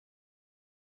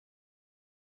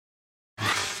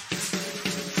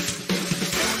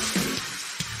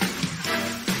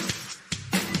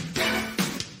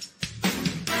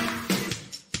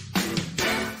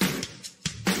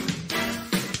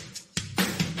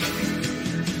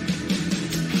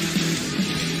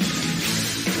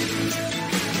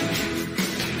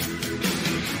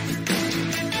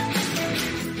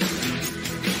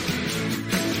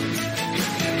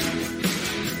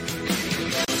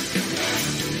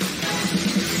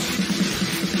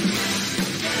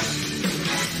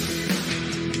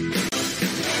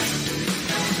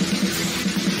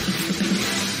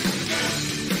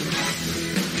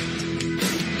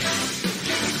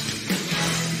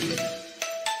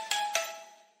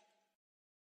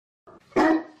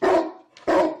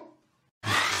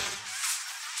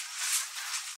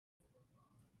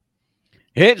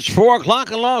It's 4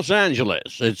 o'clock in Los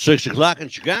Angeles. It's 6 o'clock in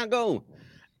Chicago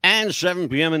and 7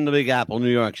 p.m. in the Big Apple, New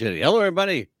York City. Hello,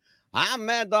 everybody. I'm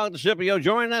Mad Dog DeCipio,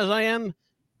 joined as I am,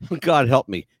 God help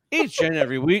me, each and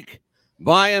every week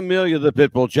by Amelia the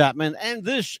Pitbull Chapman. And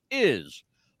this is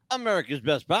America's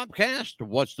Best Popcast.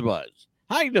 What's the buzz?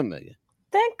 How you doing, Amelia?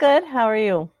 Doing good. How are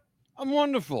you? I'm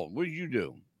wonderful. What did you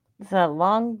do? It's a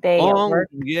long day at work.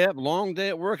 Long day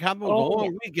at work. How about the Oh, yeah.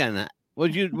 long weekend?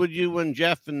 Would you and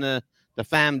Jeff and the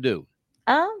fam do?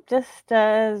 Just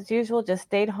as usual, just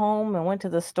stayed home and went to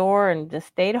the store and just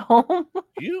stayed home.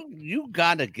 You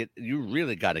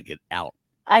really gotta get out.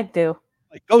 I do.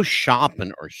 Like go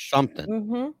shopping or something,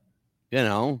 Mm-hmm. you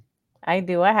know. I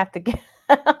do. I have to get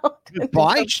out. You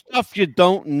buy stuff you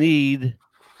don't need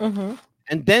Mm-hmm.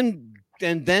 and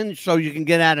then so you can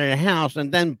get out of the house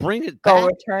and then bring it Go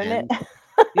back return it. again.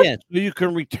 Yeah, so you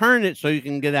can return it so you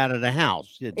can get out of the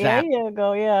house. There Exactly. you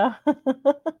go. Yeah.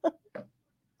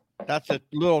 That's a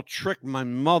little trick my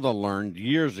mother learned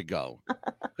years ago.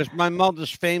 Because my mother's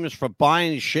famous for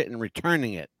buying shit and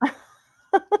returning it. I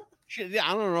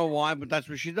don't know why, but that's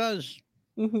what she does.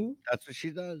 Mm-hmm. That's what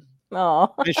she does.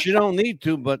 Oh. And she don't need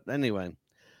to, but anyway.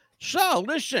 So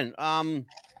listen,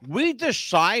 we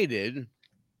decided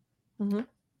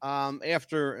Mm-hmm.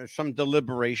 after some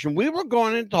deliberation, we were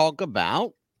going to talk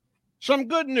about some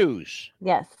good news.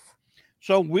 Yes.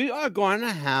 So we are going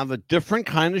to have a different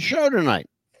kind of show tonight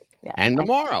Yeah. and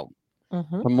tomorrow.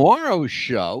 Mm-hmm. Tomorrow's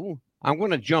show, I'm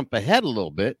going to jump ahead a little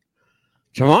bit.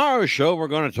 Tomorrow's show, we're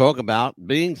going to talk about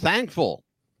being thankful.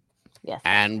 Yes.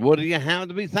 And what do you have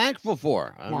to be thankful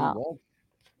for? Yeah. Well,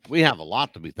 we have a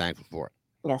lot to be thankful for.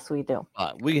 Yes, we do.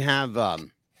 We have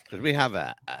because we have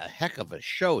a heck of a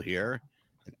show here.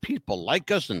 And people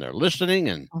like us and they're listening,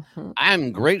 and Mm-hmm.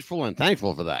 I'm grateful and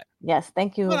thankful for that. Yes.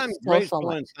 Thank you But I'm so grateful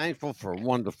much. and thankful for a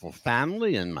wonderful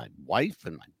family and my wife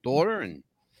and my daughter and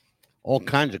all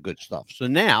kinds of good stuff. So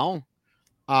now,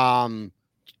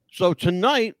 so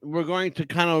tonight we're going to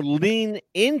kind of lean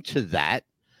into that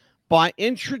by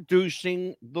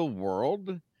introducing the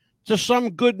world to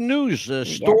some good news, Yes.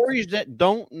 stories that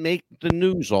don't make the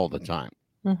news all the time.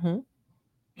 Mm-hmm.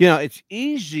 It's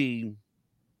easy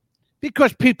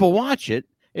because people watch it.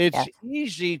 It's Yes.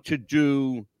 easy to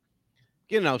do,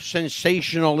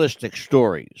 sensationalistic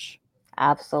stories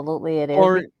Absolutely, it is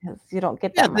or because you don't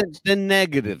get yeah, that much. the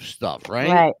negative stuff, right?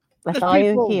 Right. That's Because all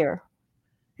you people, hear.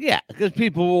 yeah, because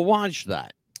people will watch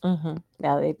that. Mm-hmm.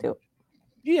 Yeah, they do.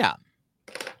 Yeah.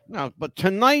 No, but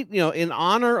tonight, in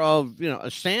honor of a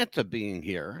Santa being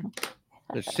here,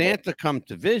 the Santa come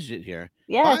to visit here.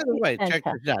 Yeah, By the cute way, check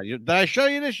Santa. this out. Did I show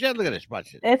you this yet? Look at this.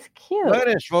 Watch it. It's Look cute. at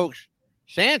this, folks.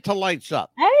 Santa lights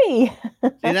up. Hey.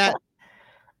 See that?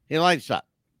 He lights up.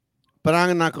 But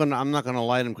I'm not gonna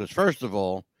light him because first of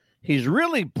all, he's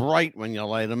really bright when you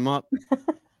light him up.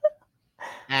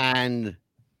 And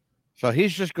so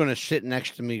he's just gonna sit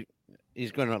next to me.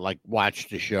 He's gonna like watch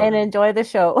the show. And enjoy the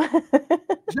show.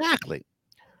 Exactly.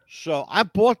 So I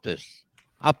bought this.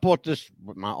 I bought this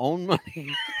with my own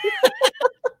money.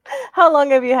 How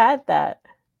long have you had that?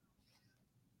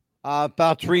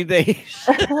 About 3 days.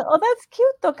 Oh, that's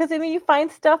cute though, because I mean, you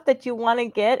find stuff that you want to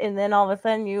get, and then all of a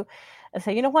sudden you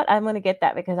say, you know what, I'm going to get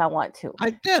that because I want to.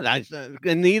 I did. I said,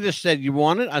 Anita said, "You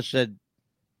want it?" I said,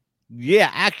 "Yeah,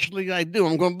 actually, I do.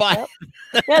 I'm going to buy Yep.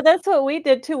 it." Yeah, that's what we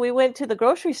did too. We went to the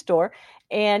grocery store,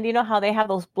 and you know how they have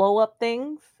those blow up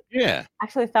things? Yeah.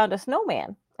 Actually found a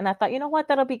snowman. And I thought, you know what,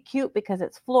 that'll be cute because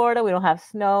it's Florida. We don't have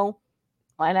snow.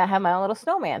 Why not have my own little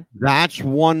snowman? That's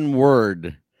one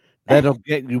word that'll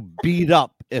get you beat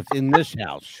up if in this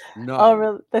house. Oh, No.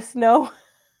 really? The snow?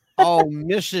 Oh,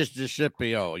 Mrs.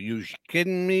 DeCipio, you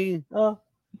kidding me? Oh.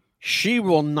 She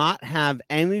will not have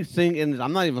anything in this.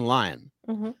 I'm not even lying.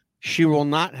 Mm-hmm. She will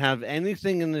not have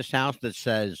anything in this house that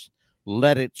says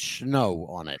 "Let it snow"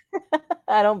 on it.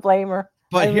 I don't blame her.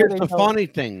 But I here's really the don't. funny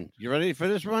thing. You ready for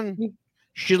this one? Mm.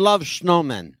 She loves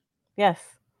snowmen, Yes.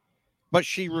 but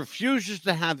she refuses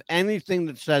to have anything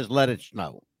that says "Let it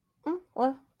snow."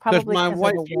 Well, Because probably my because of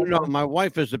wife, the weather. my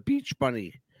wife is a beach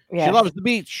bunny. She Yes, loves the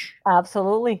beach.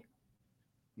 absolutely.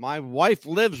 My wife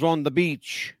lives on the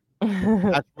beach.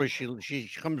 That's where she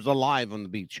comes alive on the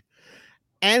beach.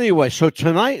 Anyway, so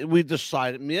tonight we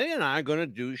decided, Amelia and I are going to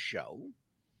do a show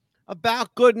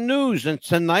about good news. And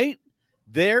tonight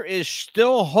there is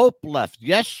still hope left.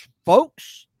 Yes,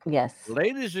 folks, Yes.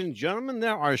 ladies and gentlemen,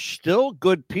 there are still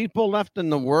good people left in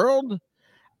the world.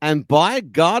 And by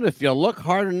God, if you look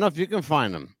hard enough, you can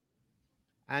find them.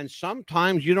 And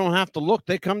sometimes you don't have to look,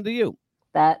 they come to you.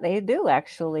 That they do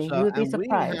actually. You So, would be and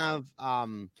surprised.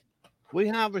 we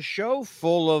have a show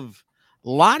full of A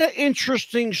lot of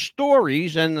interesting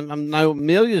stories, and now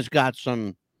Amelia's got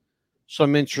some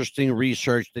interesting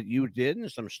research that you did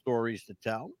and some stories to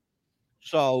tell.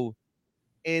 So,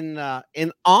 in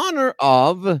honor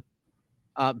of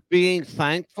being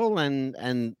thankful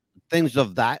and things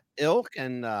of that ilk,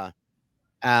 and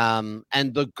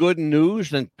the good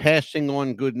news and passing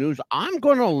on good news, I'm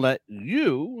going to let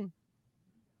you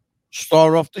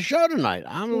start off the show tonight.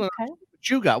 I'm going to Okay. what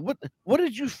you got. What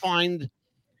did you find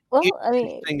Well, I mean,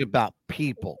 interesting about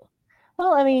people?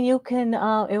 you can.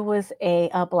 It was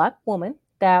a black woman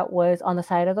that was on the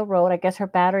side of the road. I guess her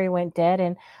battery went dead,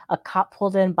 and a cop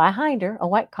pulled in behind her. A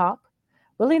white cop,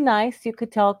 really nice. You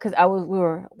could tell because we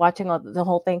were watching all the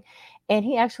whole thing, and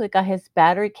he actually got his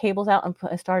battery cables out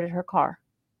and started her car.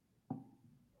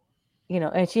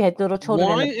 And she had little children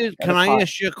in Why the is in the Can I car.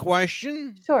 ask you a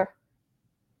question? Sure.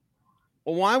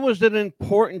 Why was it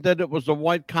important that it was a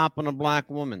white cop and a black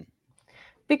woman?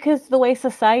 Because the way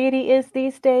society is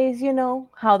these days,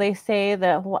 how they say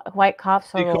that white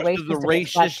cops are Because of racist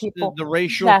against black people. the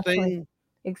racial Exactly. thing?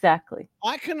 Exactly.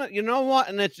 I can, you know what?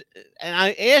 And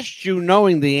I asked you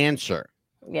knowing the answer.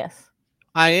 Yes.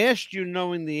 I asked you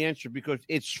knowing the answer because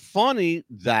it's funny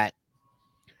that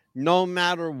no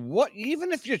matter what,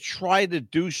 even if you try to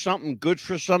do something good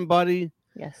for somebody,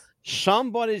 Yes.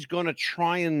 somebody's going to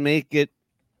try and make it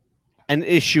an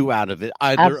issue out of it,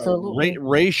 either a Absolutely.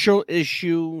 racial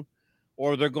issue,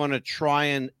 or they're going to try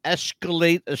and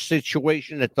escalate a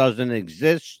situation that doesn't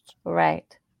exist. Right.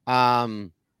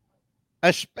 Um,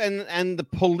 and the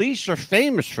police are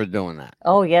famous for doing that.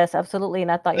 Oh, yes, absolutely.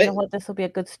 And I thought, They, what, this will be a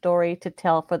good story to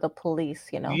tell for the police.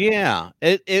 yeah,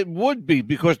 it would be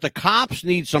because the cops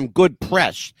need some good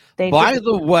press. They By do.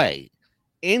 the way,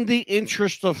 in the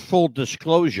interest of full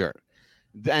disclosure,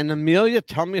 and Amelia,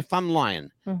 tell me if I'm lying,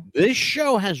 Mhm. this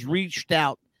show has reached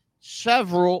out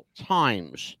several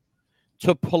times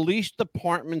to police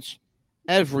departments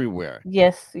everywhere.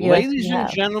 Yes, yes, we Ladies and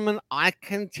have. gentlemen, I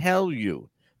can tell you,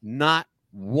 not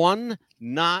one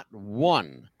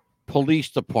police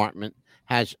department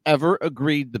has ever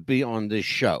agreed to be on this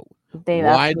show. They've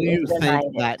Why do absolutely you think denied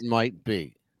that it might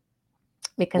be?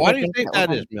 because Why they do you think think that we're that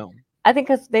going is, Mil? I think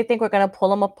because they think we're going to pull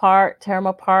them apart, tear them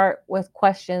apart with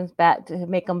questions bad to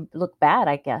make them look bad,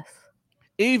 I guess.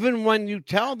 Even when you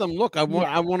tell them, look, Yeah.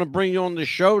 I want to bring you on the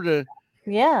show to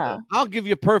Yeah. I'll give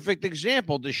you a perfect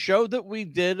example. The show that we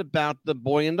did about the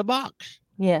boy in the box.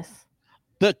 Yes.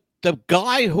 The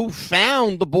guy who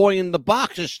found the boy in the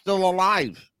box is still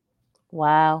alive.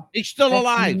 Wow. He's still That's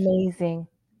alive. amazing.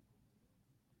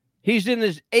 He's in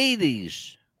his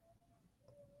 80s.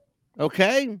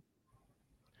 Okay?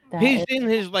 That He's is in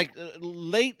his like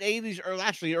late 80s or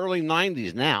actually early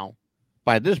 90s now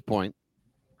by this point.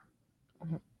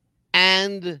 Mhm.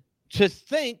 And to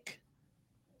think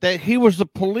that he was a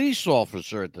police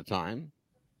officer at the time,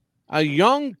 a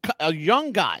young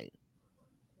guy,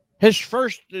 his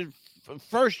first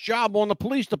job on the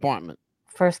police department.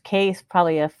 first case,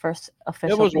 probably a first It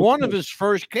official was big one of case. his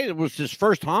first case. It was his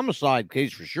first homicide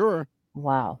case for sure,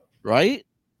 Wow. right?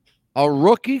 A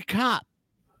rookie cop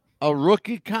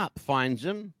finds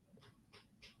him,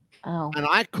 Oh. and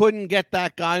I couldn't get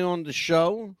that guy on the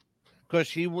show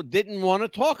because he didn't want to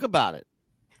talk about it.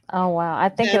 Oh, wow. I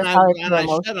think it And was I probably and too I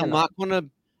said, emotional.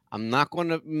 I'm not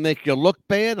gonna make you look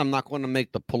bad. I'm not gonna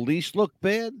make the police look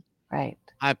bad. Right.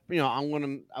 I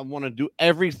want to do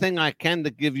everything I can to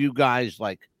give you guys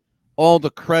like all the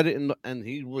credit, and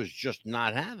he was just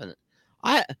not having it.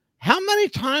 How many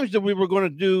times did we were going to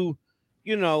do,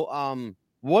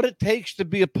 what it takes to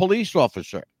be a police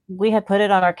officer? We had put it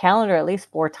on our calendar at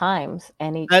least 4 times,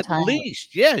 and each At time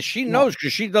least, yeah, she yeah. knows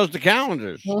because she does the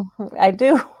calendars. I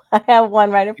do. I have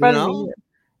one right in You front of me know, here.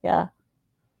 Yeah.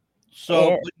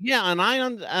 so It but yeah, and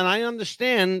I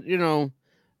understand,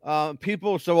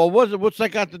 people say, well, what's that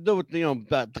got to do with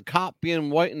the cop being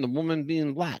white and the woman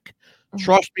being black? Mhm.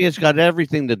 Trust me, it's got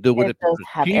everything to do with It it does because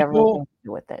have everything people, to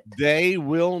do with it. they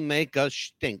will make us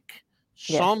stink.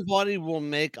 Yes. Somebody will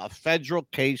make a federal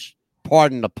case,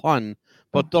 pardon the pun,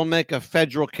 but they'll make a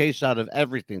federal case out of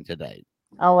everything today.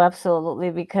 Oh, absolutely.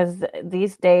 Because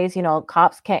these days,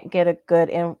 cops can't get a good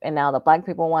and now the black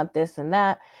people want this and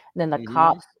that. And then the Hmm.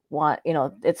 cops want,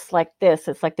 it's like this.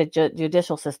 It's like the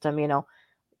judicial system,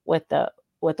 with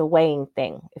the weighing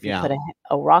thing. If you Yeah, put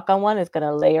a rock on one, it's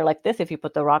gonna layer like this. If you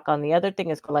put the rock on the other thing,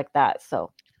 it's go like that.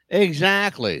 So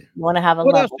exactly. you want to have a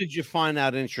What else level. did you find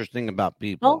out interesting about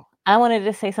people? Well, I wanted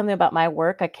to say something about my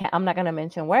work. I'm not gonna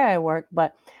mention where I work,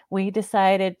 but we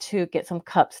decided to get some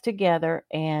cups together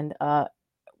and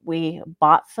we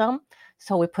bought some.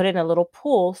 So we put it in a little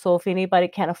pool. So if anybody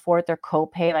can't afford their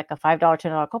copay, like a $5,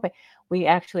 $10 copay, we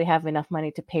actually have enough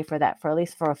money to pay for that for at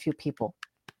least for a few people.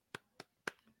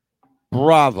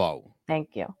 Bravo.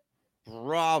 Thank you.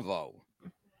 Bravo.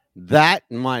 That,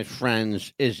 my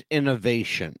friends, is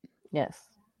innovation. Yes.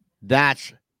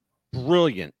 That's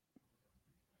brilliant.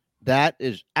 That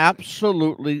is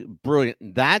absolutely brilliant.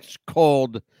 That's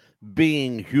called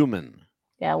being human.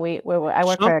 Yeah, I work for a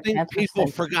Something cancer people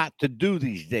center. forgot to do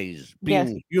these days, Yes,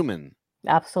 being human.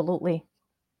 absolutely.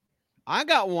 I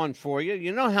got one for you.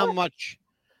 You know how much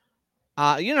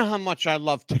I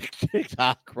love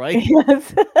TikTok, right?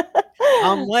 Yes.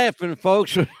 I'm laughing,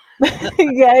 folks.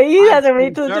 Yeah, you I've have a been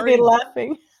reason to be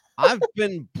laughing. I've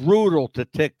been brutal to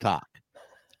TikTok.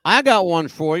 I got one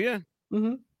for you.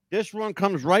 Hmm. This one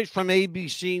comes right from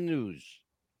ABC News.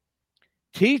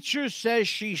 Teacher says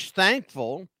she's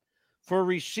thankful for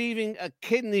receiving a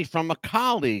kidney from a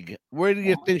colleague. Where do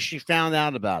you think she found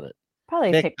out about it?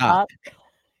 Probably TikTok. TikTok.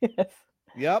 Yes.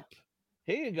 Yep.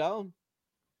 Here you go.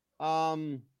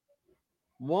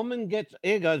 Woman gets,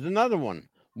 here goes another one.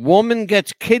 Woman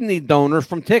gets kidney donor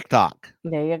from TikTok.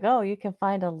 There you go. You can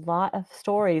find a lot of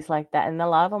stories like that, and a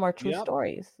lot of them are true Yep.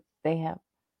 stories. They have.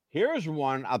 Here's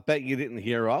one I bet you didn't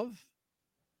hear of.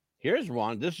 Here's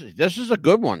one. This is a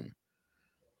good one.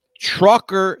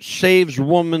 Trucker saves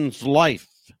woman's life.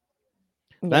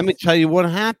 Let me Yes. tell you what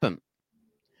happened.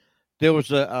 There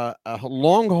was a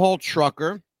long haul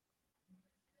trucker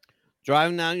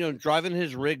driving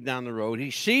his rig down the road. He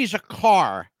sees a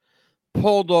car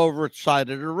pulled over at the side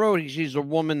of the road. He sees a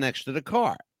woman next to the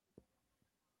car.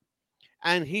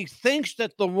 And he thinks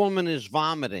that the woman is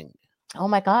vomiting. Oh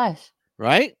my gosh.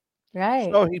 Right?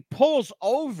 Right. So he pulls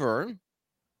over.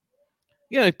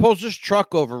 He pulls his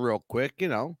truck over real quick,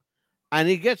 and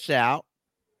he gets out.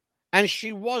 And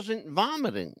she wasn't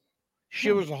vomiting.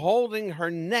 She was holding her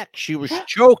neck. She was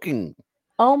choking.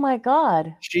 Oh my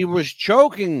God. She was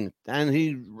choking, and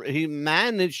he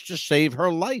managed to save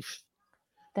her life.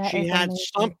 That She is had amazing.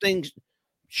 something.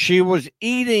 She was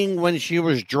eating when she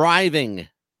was driving.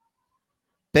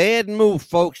 Bad move,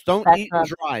 folks. Don't eat and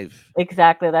drive.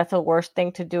 Exactly. That's the worst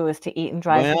thing to do is to eat and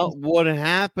drive. Well, what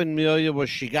happened, Amelia, was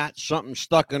she got something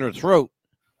stuck in her throat.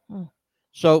 Hmm.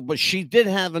 So, but she did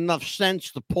have enough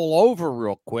sense to pull over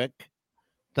real quick.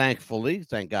 Thankfully,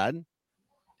 thank God.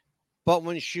 But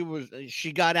when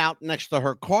she got out next to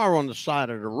her car on the side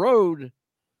of the road,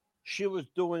 she was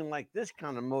doing like this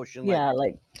kind of motion, Yeah,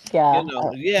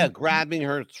 grabbing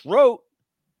her throat.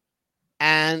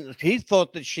 And he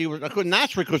thought that she was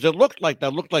naturally because it looked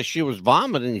like she was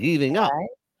vomiting, heaving up. Right.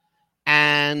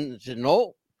 And said,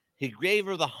 no, he gave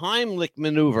her the Heimlich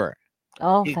maneuver.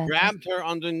 Oh, He fantastic. grabbed her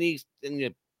underneath and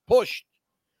you pushed,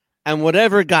 and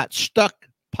whatever got stuck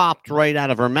popped right out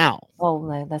of her mouth. Oh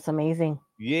man, that's amazing.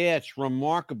 Yeah, it's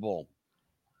remarkable.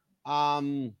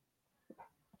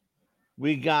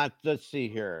 We got, let's see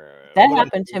here. That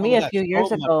happened to me a few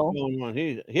years ago.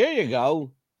 Here you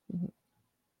go.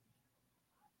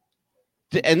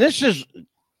 And this is,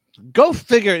 go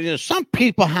figure, some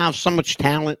people have so much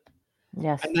talent.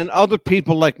 Yes. And then other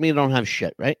people like me don't have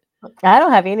shit, right? I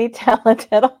don't have any talent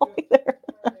at all either.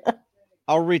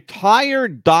 A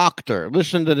retired doctor,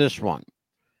 listen to this one.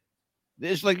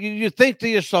 It's like you think to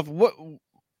yourself,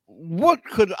 what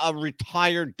could a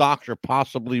retired doctor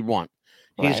possibly want?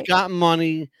 Right. He's got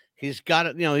money. He's got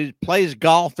it. He plays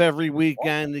golf every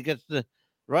weekend. He gets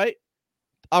right.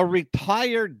 A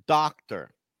retired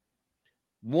doctor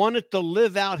wanted to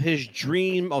live out his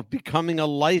dream of becoming a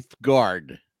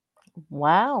lifeguard.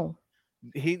 Wow.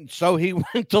 So he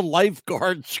went to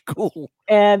lifeguard school.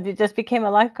 And he just became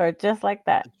a lifeguard just like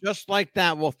that. Just like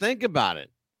that. Well, think about it.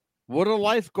 What do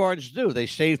lifeguards do? They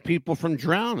save people from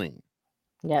drowning.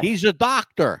 Yes. He's a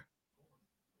doctor.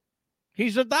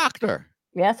 He's a doctor.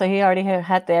 Yeah, so he already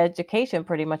had the education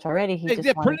pretty much already.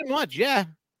 Pretty much, yeah.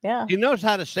 Yeah. He knows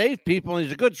how to save people, and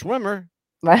he's a good swimmer.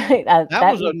 Right. That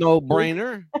was a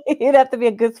no-brainer. You'd have to be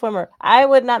a good swimmer. I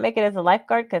would not make it as a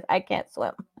lifeguard because I can't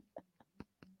swim.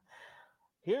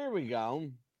 Here we go.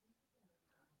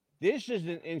 This is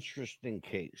an interesting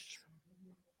case.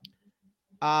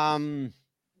 Let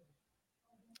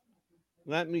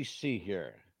me see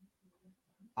here.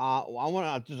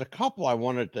 There's a couple I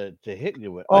wanted to hit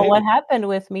you with. Well, what happened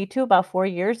with me too about 4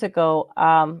 years ago,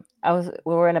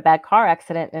 we were in a bad car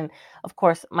accident, and of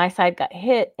course my side got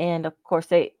hit, and of course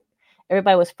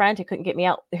everybody was frantic, couldn't get me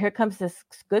out. Here comes this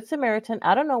good Samaritan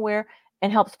out of nowhere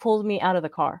and helps pull me out of the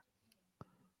car.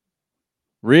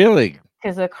 Really?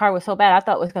 Because the car was so bad, I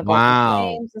thought it was going to go up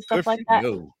in flames and stuff like that.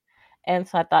 And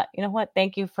so I thought, you know what?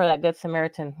 Thank you for that good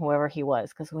Samaritan, whoever he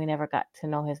was, because we never got to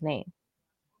know his name.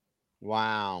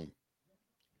 Wow.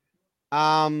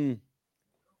 Um,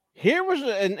 Here was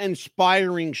an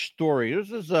inspiring story.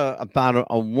 This is about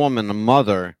a woman, a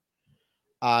mother,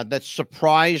 that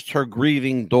surprised her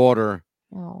grieving daughter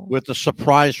Oh, with a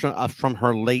surprise from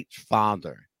her late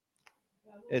father.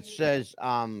 It says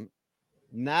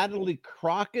Natalie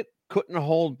Crockett couldn't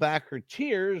hold back her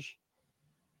tears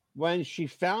when she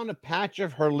found a patch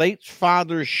of her late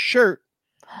father's shirt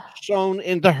sewn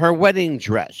into her wedding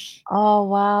dress. oh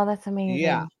wow, that's Yeah,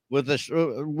 amazing. with this,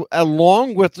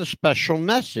 along with a special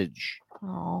message.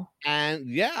 Oh, And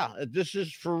yeah, this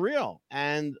is for real.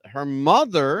 And her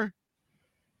mother,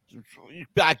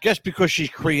 I guess because she's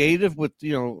creative with that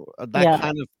yeah.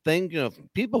 kind of thing.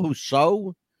 People who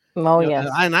sew. Oh, yes.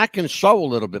 And I can sew a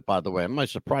little bit, by the way. I might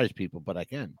surprise people, but I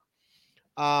can.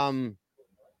 Um,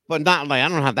 but not like I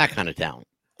don't have that kind of talent.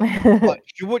 But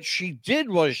what she did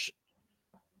was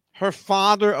her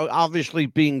father, obviously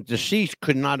being deceased,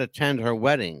 could not attend her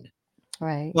wedding.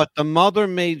 Right. But the mother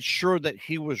made sure that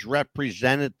he was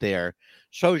represented there.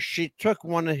 So she took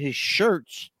one of his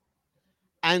shirts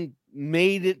and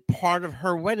made it part of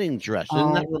her wedding dress.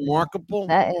 Isn't that Oh, remarkable?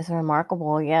 that is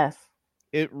remarkable. Yes.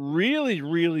 It really,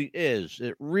 really is.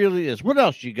 It really is. What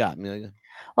else you got, Amelia?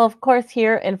 Well, of course,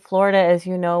 here in Florida, as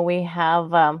you know, we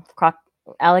have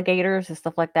alligators and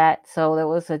stuff like that. So there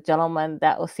was a gentleman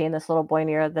that was seeing this little boy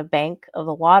near the bank of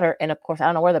the water. And of course, I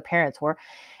don't know where the parents were.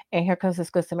 And here comes this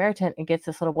good Samaritan and gets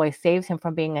this little boy, saves him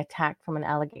from being attacked from an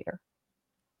alligator.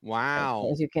 Wow.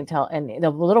 As you can tell. And the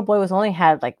little boy was only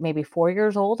had like maybe 4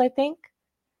 years old, I think,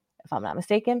 if I'm not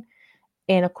mistaken.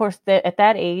 And of course, at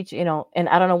that age, and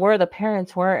I don't know where the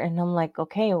parents were. And I'm like,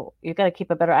 okay, you got to keep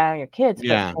a better eye on your kids. But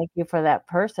Yeah. thank you for that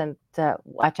person to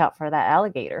watch out for that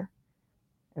alligator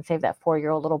and save that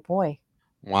 4-year-old little boy.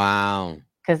 Wow.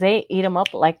 Because they eat them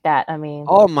up like that. I mean,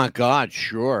 Oh my God,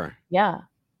 sure. yeah.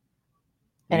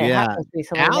 And it Yeah. happens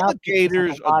recently now because of the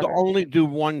Alligators water. only do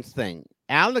one thing.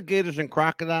 Alligators and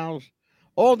crocodiles,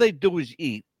 all they do is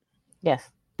eat. Yes.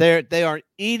 They are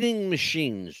eating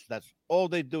machines. That's all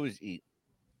they do is eat.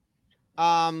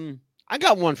 I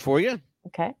got one for you.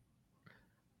 Okay.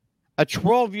 A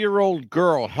 12-year-old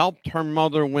girl helped her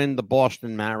mother win the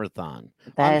Boston Marathon.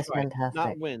 That I'm is sorry, not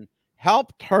fantastic. win.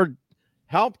 Helped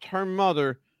her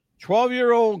mother,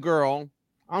 12-year-old girl,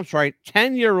 I'm sorry,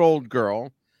 10-year-old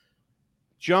girl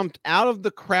jumped out of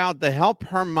the crowd to help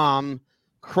her mom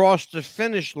cross the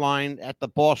finish line at the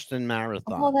Boston Oh,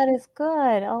 Marathon. that is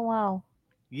good. Oh, wow.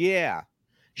 Yeah.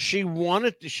 She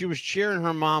was cheering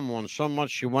her mom on so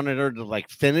much she wanted her to like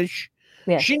finish.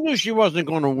 Yes. She knew she wasn't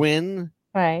going to win,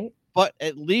 Right. but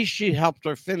at least she helped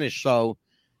her finish. So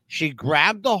she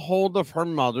grabbed a hold of her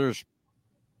mother's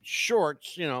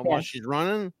shorts, while Yes. she's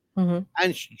running, Hmm.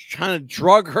 and she kind of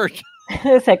drug her to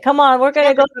Said, come on, we're going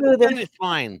to go the through this. finish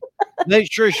line.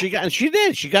 Made sure she got, and she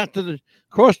did. She got to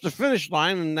cross the finish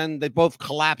line, and then they both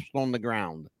collapsed on the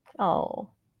ground. Oh.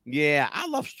 Yeah, I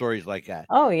love stories like that.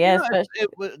 Oh, yes.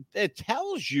 It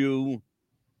tells you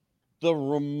the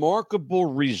remarkable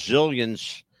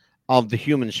resilience of the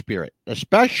human spirit,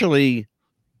 especially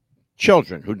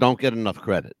children who don't get enough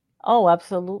credit. Oh,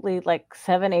 absolutely. Like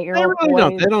 7, 8 year They old really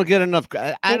don't. boys. They don't get enough.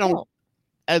 I They don't. don't.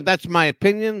 And that's my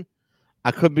opinion. I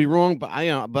could be wrong, but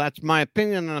but that's my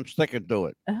opinion, and I'm sticking to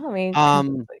it. I mean, I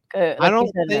like you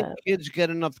don't said, think kids get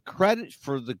enough credit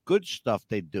for the good stuff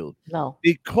they do no.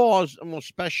 because, well,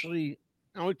 especially,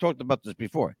 and we talked about this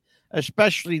before,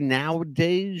 especially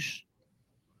nowadays,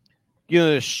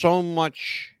 there's so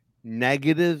much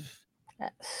negative,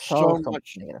 so So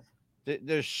much. negative.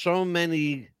 There's so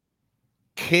many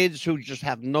kids who just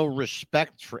have no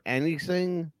respect for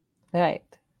anything, Right.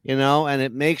 and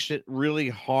it makes it really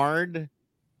hard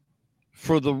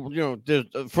for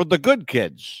for the good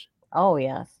kids. Oh,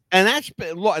 yes. And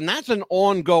that's an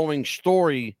ongoing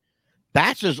story.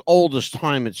 That's as old as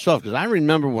time itself. Because I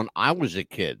remember when I was a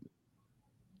kid,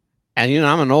 and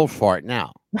I'm an old fart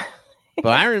now, but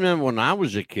I remember when I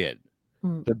was a kid,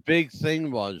 Mm. the big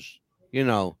thing was,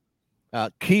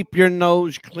 keep your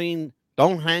nose clean.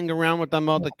 Don't hang around with them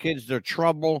other kids. They're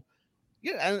trouble.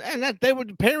 Yeah, and that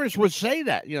the parents would say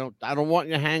that. I don't want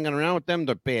you hanging around with them.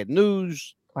 They're bad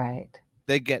news. Right.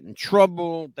 They get in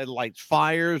trouble. They light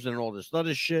fires and all this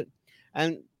other shit.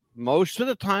 And most of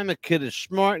the time, a kid is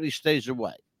smart and he stays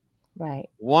away. Right.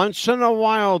 Once in a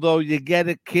while, though, you get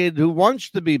a kid who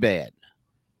wants to be bad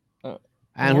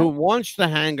and who wants to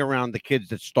hang around the kids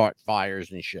that start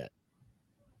fires and shit.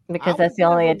 Because that's the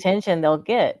only attention they'll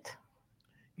get.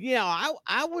 Yeah,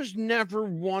 I was never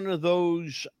one of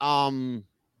those. How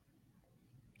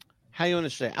you want to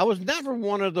say? I was never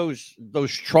one of those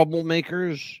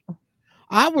troublemakers.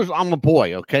 I'm a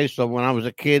boy, okay? So when I was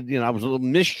a kid, I was a little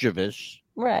mischievous.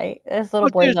 Right. As little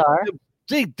But boys there's are. a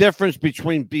big difference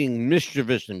between being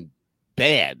mischievous and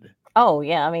bad. Oh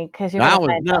yeah, I mean, because you're I gonna was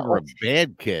find out never a what.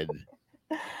 bad kid.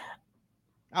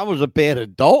 I was a bad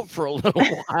adult for a little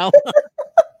while.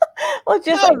 Well,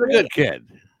 just I like was a me, good kid.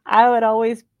 I would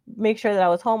always make sure that I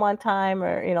was home on time,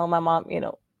 or my mom,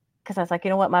 because I was like, you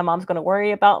know what, my mom's gonna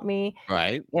worry about me,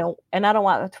 Right. and I don't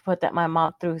want to put that my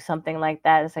mom through something like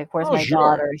that. It's like, where's Oh, my sure.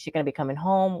 daughter? Is she gonna be coming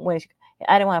home?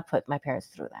 I didn't want to put my parents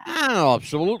through that. Oh,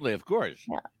 absolutely. Of course.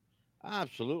 Yeah.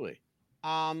 Absolutely.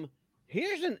 Um,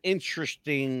 Here's an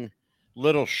interesting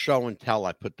little show and tell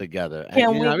I put together. And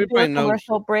Can we do everybody a knows.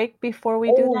 commercial break before we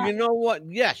do Oh, that? you know what?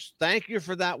 Yes, thank you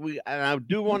for that. And I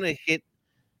do want to hit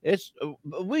it's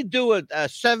we do it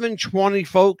 7:20,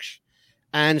 folks,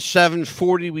 and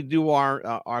 7:40 we do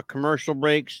our commercial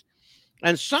breaks.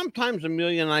 And sometimes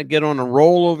Amelia and I get on a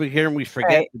roll over here and we forget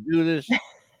Right. to do this.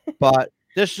 But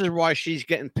this is why she's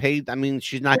getting paid. I mean,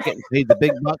 she's not getting paid the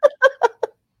big bucks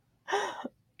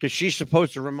because she's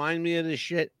supposed to remind me of this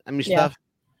shit. I mean, Yeah. stuff.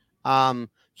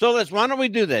 So why don't we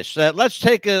do this? Let's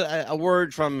take a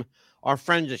word from our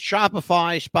friends at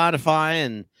Shopify, Spotify,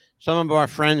 and some of our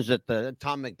friends at the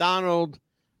Tom McDonald,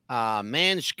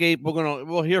 Manscaped.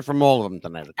 We'll hear from all of them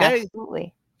tonight. Okay,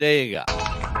 Absolutely. there you go.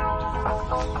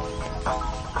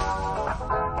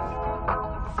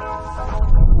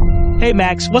 Hey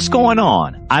Max, what's going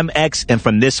on? I'm X, and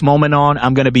from this moment on,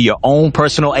 I'm going to be your own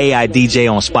personal AI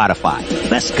DJ on Spotify.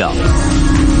 Let's go.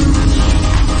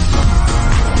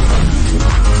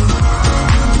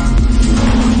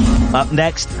 Up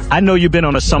next, I know you've been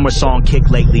on a summer song kick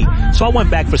lately, so I went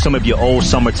back for some of your old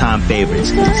summertime favorites.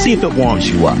 See if it warms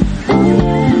you up.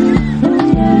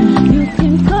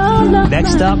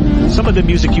 Next up, some of the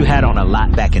music you had on a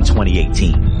lot back in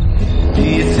 2018. Do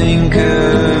you think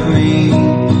of me?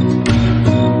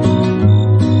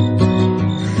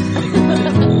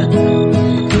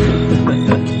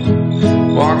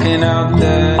 Walking out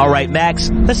there. All right, Max,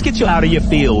 let's get you out of your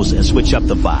feels and switch up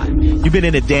the vibe. You've been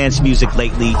into dance music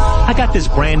lately. I got this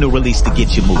brand new release to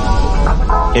get you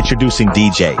moving. Introducing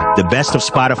DJ, the best of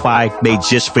Spotify made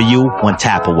just for you, one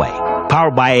tap away.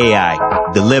 Powered by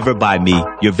AI, delivered by me,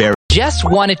 your very... Jess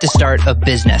wanted to start a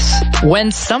business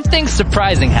when something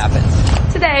surprising happened.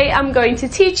 Today I'm going to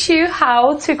teach you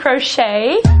how to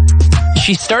crochet.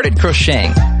 She started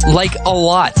crocheting, like a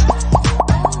lot.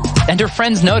 And her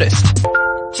friends noticed.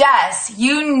 Jess,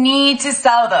 you need to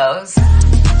sell those.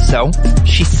 So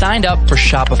she signed up for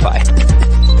Shopify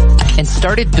and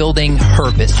started building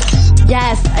her business.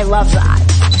 Yes, I love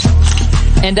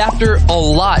that. And after a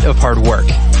lot of hard work,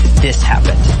 this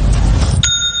happened.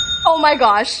 Oh my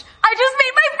gosh, I just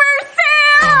made my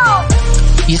first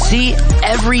sale! You see,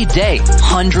 every day,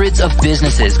 hundreds of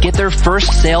businesses get their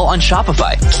first sale on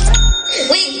Shopify.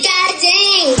 We got a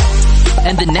ding!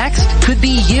 And the next could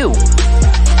be you.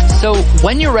 So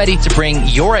when you're ready to bring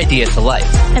your idea to life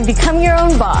And become your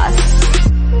own boss.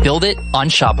 build it on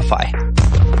Shopify.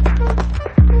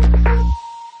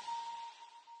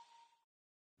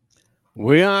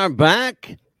 We are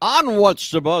back on What's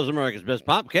the Buzz, America's Best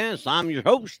Popcast. I'm your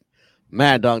host,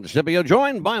 Mad Dog DeCipio,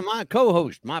 joined by my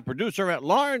co-host, my producer at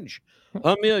large,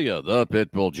 Amelia, the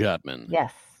Pitbull Chapman.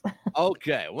 Yes.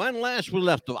 Okay, when last we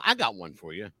left, I got one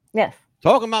for you. Yes.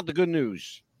 Talking about the good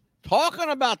news. Talking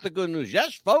about the good news.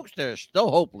 Yes, folks, there's still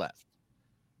hope left.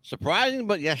 Surprising,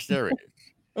 but yes, there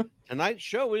is. Tonight's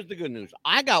show is the good news.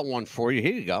 I got one for you.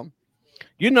 Here you go.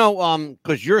 You know,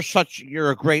 because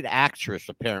you're a great actress,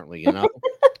 apparently, you know.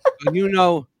 You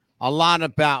know a lot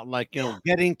about, like,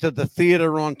 getting to the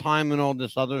theater on time and all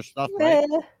this other stuff, right?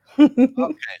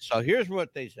 Okay, so here's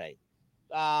what they say.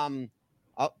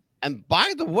 And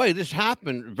by the way, this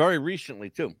happened very recently,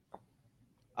 too.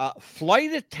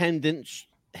 Flight attendants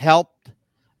helped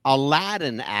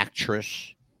Aladdin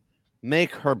actress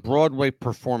make her Broadway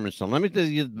performance. So let me tell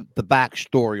you the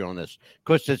backstory on this,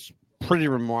 because it's pretty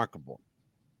remarkable.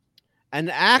 An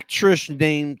actress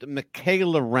named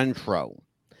Michaela Renfro.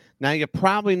 Now, you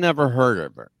probably never heard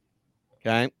of her,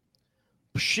 okay?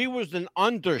 She was an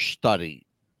understudy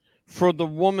for the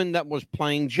woman that was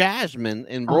playing Jasmine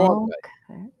in Broadway.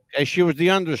 Okay, she was the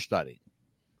understudy.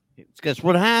 Guess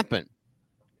what happened?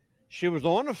 She was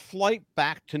on a flight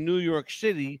back to New York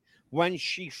City when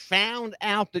she found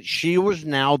out that she was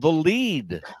now the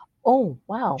lead. Oh,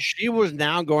 wow. She was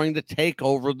now going to take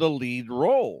over the lead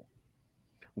role.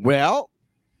 Well,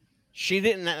 she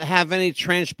didn't have any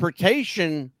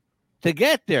transportation to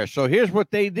get there. So here's what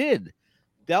they did.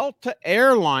 Delta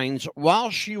Airlines,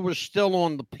 while she was still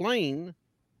on the plane,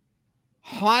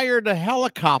 hired a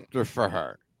helicopter for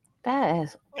her. That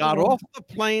is got off the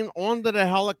plane, onto the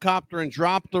helicopter, and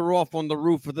dropped her off on the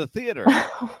roof of the theater.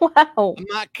 Wow, I'm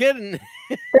not kidding.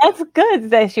 that's good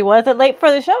that she wasn't late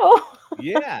for the show.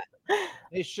 Yeah.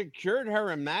 They secured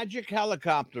her a magic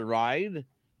helicopter ride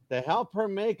to help her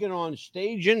make it on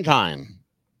stage in time.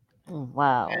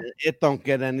 Wow. And it don't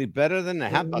get any better than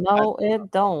that. How about No, that?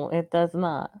 it don't. It does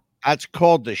not. That's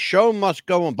called The Show Must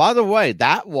Go On. By the way,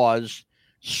 that was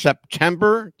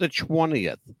September the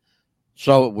 20th.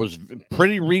 So it was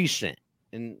pretty recent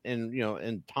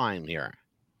in time here.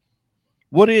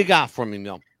 What do you got for me,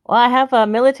 Mil? Well, I have a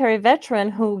military veteran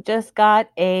who just got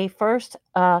a first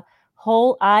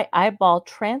whole eyeball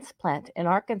transplant in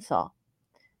Arkansas,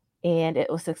 and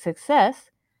it was a success.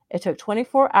 It took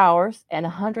 24 hours and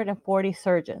 140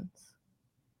 surgeons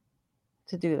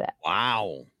to do that.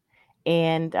 Wow.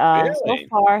 And Really? so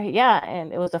far, yeah,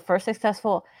 and it was the first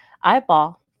successful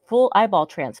full eyeball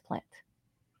transplant.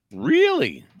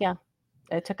 Really? Yeah,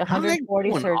 it took How do they 140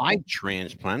 do an surgeons. eye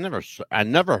transplant? I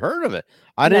never heard of it.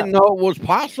 I didn't know it was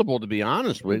possible, to be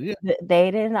honest with you.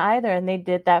 They didn't either, and they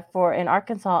did that in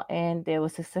Arkansas, and it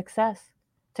was a success.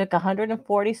 Took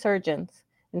 140 surgeons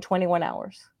in 21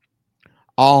 hours.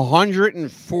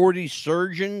 140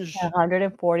 surgeons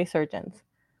 140 surgeons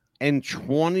in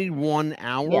 21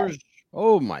 hours?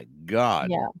 Oh, my God.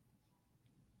 Yeah.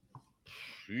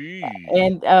 Jeez.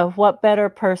 And what better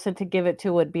person to give it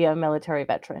to would be a military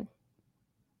veteran?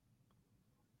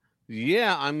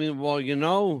 Yeah, I mean, well,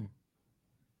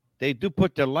 they do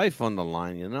put their life on the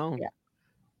line, Yeah.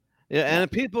 Yeah, and the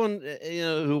people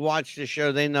who watch the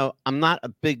show, they know I'm not a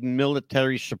big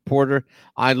military supporter.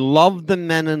 I love the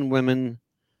men and women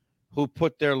who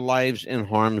put their lives in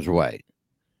harm's way,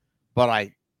 but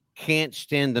I can't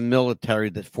stand the military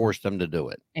that forced them to do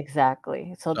it.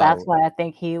 Exactly. So that's why I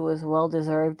think he was well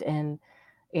deserved, and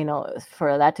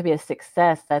for that to be a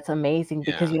success, that's amazing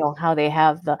because how they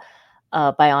have the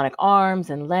bionic arms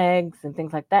and legs and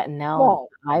things like that, and now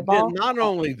eyeball. Not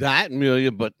only that,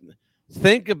 Amelia, but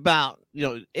think about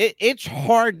it's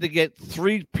hard to get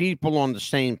three people on the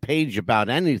same page about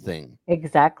anything.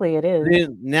 Exactly, it is.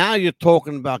 Now you're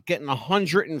talking about getting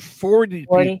 140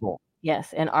 people.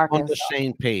 Yes, in Arkansas on the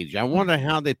same page. I wonder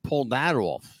how they pulled that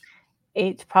off.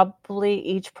 Each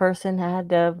person had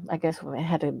to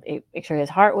make sure his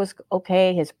heart was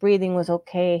okay, his breathing was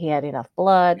okay, he had enough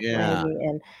blood,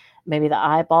 maybe the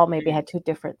eyeball had two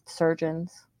different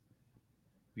surgeons.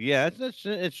 Yeah,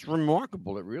 it's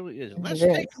remarkable. It really is. Let's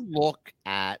take a look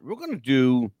at. We're going to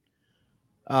do,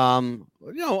 our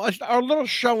little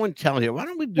show and tell here. Why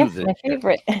don't we do this? My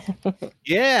favorite.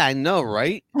 Yeah, I know,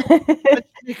 right? Let's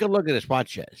take a look at this.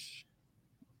 Watch this.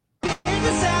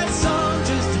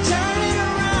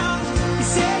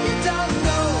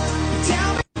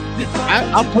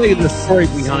 I'll tell you the story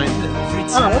behind it.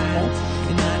 Oh, okay.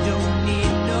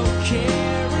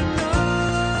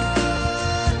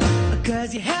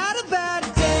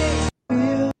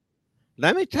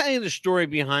 Let me tell you the story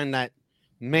behind that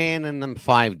man and them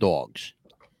 5 dogs.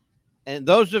 And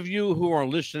those of you who are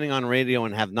listening on radio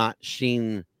and have not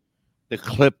seen the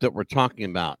clip that we're talking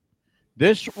about,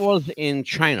 this was in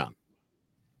China.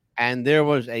 And there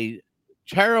was a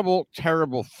terrible,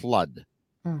 terrible flood.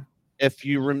 If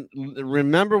you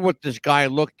remember what this guy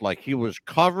looked like, he was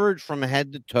covered from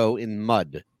head to toe in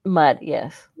mud. Mud,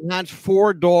 yes. He had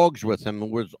 4 dogs with him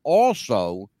and was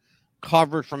also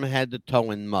covered from head to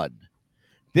toe in mud.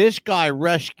 This guy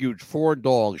rescued 4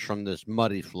 dogs from this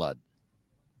muddy flood.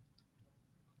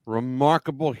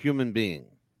 Remarkable human being.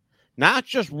 Not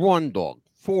just 1 dog,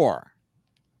 4.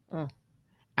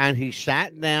 And he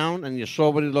sat down, and you saw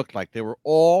what he looked like. They were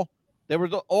all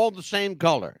the same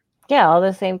color. Yeah, all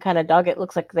the same kind of dog. It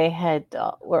looks like they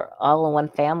were all in one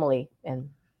family and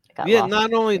got lost.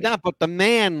 Not only that, but the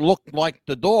man looked like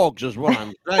the dogs, is what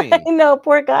I'm saying. I know,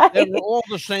 poor guy. They were all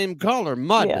the same color,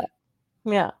 mud.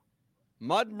 Yeah.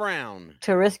 Mud brown.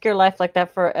 To risk your life like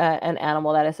that for an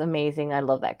animal, that is amazing. I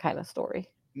love that kind of story.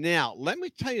 Now, let me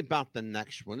tell you about the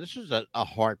next one. This is a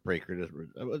heartbreaker.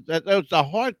 It's a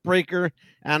heartbreaker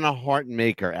and a heart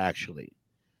maker, actually.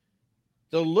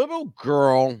 The little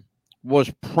girl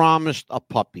was promised a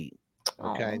puppy.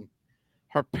 Okay. Oh.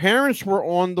 Her parents were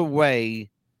on the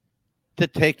way to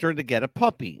take her to get a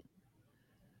puppy.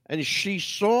 And she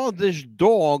saw this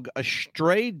dog, a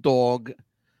stray dog,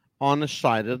 on the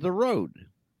side of the road.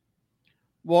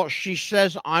 Well, she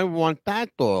says, I want that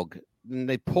dog. And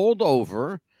they pulled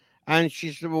over, and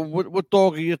she said, well, what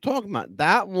dog are you talking about?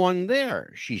 That one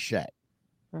there, she said.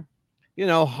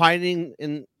 Hiding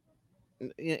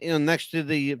in next to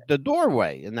the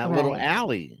doorway in that little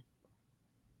alley.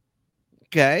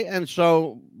 Okay, and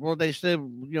so, well, they said,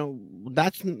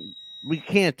 that's we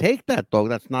can't take that dog.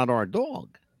 That's not our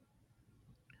dog.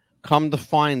 Come to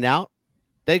find out,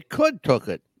 they could took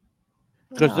it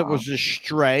because it was a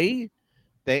stray.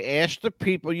 They asked the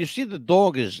people. You see, the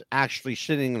dog is actually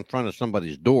sitting in front of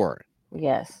somebody's door.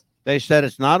 Yes. They said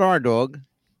it's not our dog.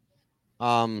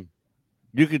 You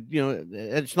could,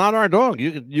 it's not our dog.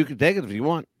 You could take it if you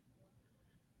want.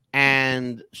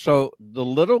 And so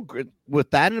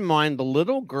with that in mind, the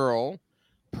little girl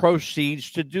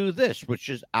proceeds to do this, which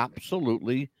is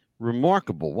absolutely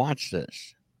remarkable. Watch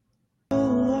this.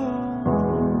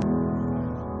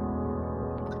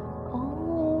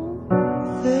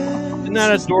 Isn't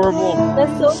that adorable?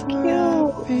 That's so cute.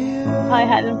 I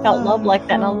hadn't felt love like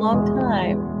that in a long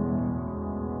time.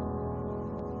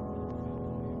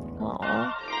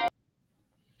 Aww.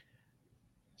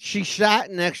 She sat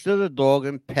next to the dog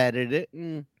and petted it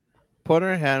and put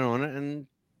her head on it and,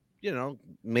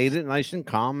 made it nice and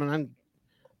calm. And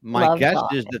my guess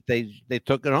is that they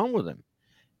took it home with them.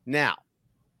 Now,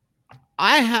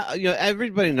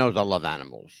 everybody knows I love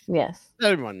animals. Yes.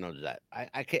 Everyone knows that.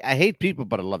 I hate people,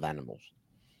 but I love animals.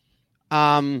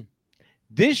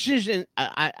 This is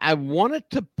I wanted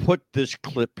to put this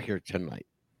clip here tonight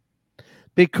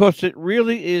because it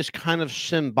really is kind of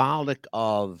symbolic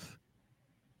of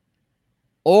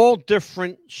all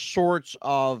different sorts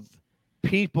of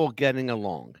people getting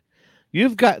along.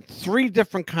 You've got 3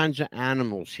 different kinds of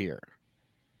animals here,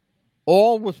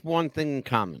 all with one thing in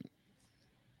common.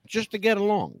 Just to get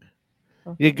along.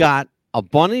 You got a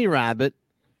bunny rabbit,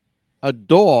 a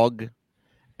dog,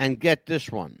 and get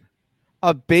this one,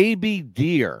 a baby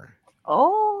deer.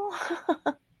 Oh.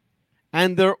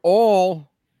 And they're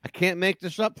all, I can't make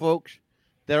this up, folks,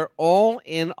 they're all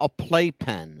in a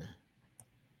playpen.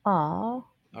 Aww. All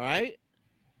right?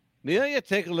 Amelia,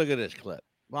 take a look at this clip.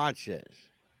 Watch this.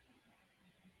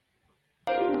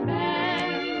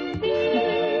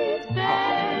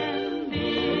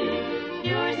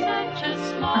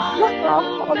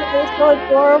 Oh, they're so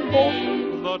adorable.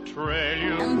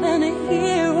 And then a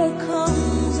hero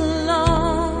comes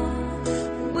along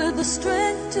with the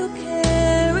strength to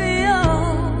carry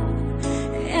on,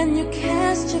 and you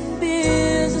cast your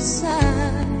fears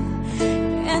aside,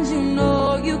 and you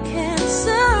know you can't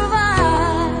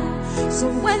survive. So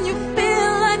when you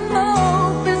feel like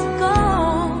hope is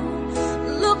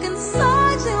gone, look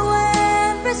inside you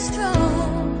and be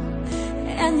strong,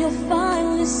 and you'll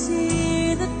finally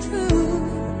see the truth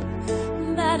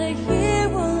that a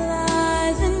hero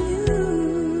lies in you.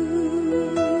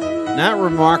 Not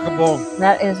remarkable.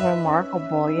 That is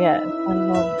remarkable. Yes, I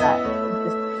love that.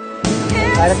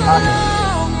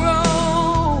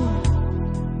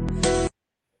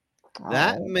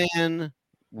 That man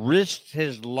risked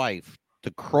his life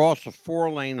to cross a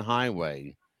 4-lane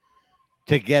highway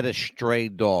to get a stray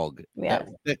dog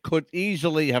that could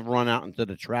easily have run out into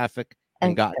the traffic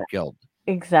and gotten killed.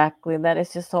 Exactly. That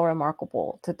is just so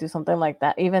remarkable to do something like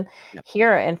that. Even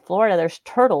here in Florida, there's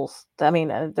turtles. I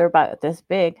mean, they're about this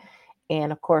big.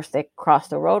 And of course, they cross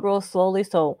the road real slowly.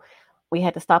 So we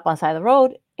had to stop on the side of the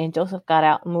road. And Joseph got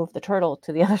out and moved the turtle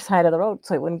to the other side of the road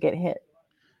so it wouldn't get hit.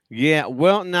 Yeah.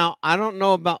 Well, now, I don't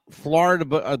know about Florida,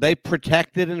 but are they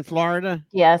protected in Florida?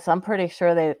 Yes, I'm pretty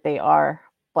sure they are.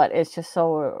 But it's just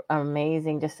so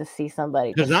amazing just to see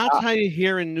somebody. Because I'll tell you,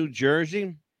 here in New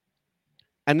Jersey,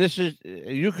 and this is,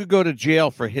 you could go to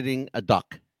jail for hitting a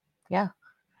duck. Yeah.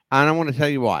 And I want to tell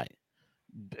you why.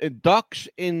 Ducks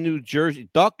in New Jersey,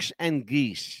 ducks and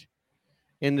geese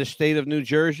in the state of New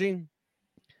Jersey,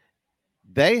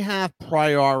 they have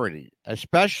priority,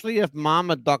 especially if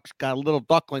mama duck's got little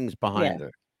ducklings behind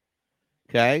her.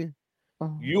 Okay?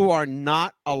 You are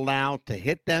not allowed to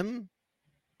hit them.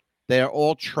 They're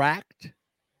all tracked.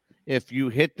 If you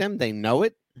hit them, they know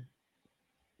it.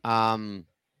 And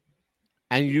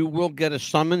you will get a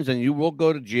summons and you will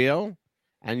go to jail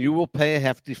and you will pay a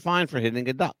hefty fine for hitting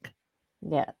a duck.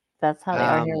 Yeah, that's how they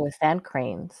are here with sand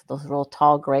cranes. Those real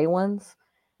tall gray ones.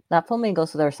 Not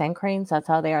flamingos, so they're sand cranes. That's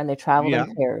how they are, and they travel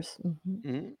in pairs.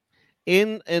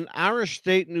 In our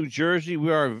state, New Jersey,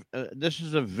 we are. This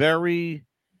is a very,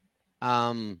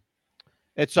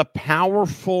 it's a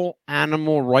powerful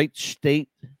animal rights state.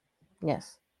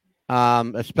 Yes.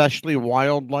 Especially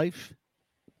wildlife.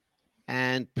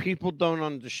 And people don't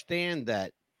understand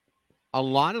that a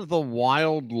lot of the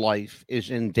wildlife is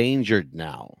endangered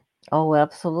now. Oh,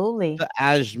 absolutely.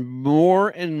 As more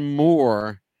and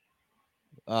more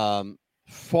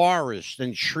forests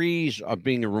and trees are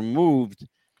being removed,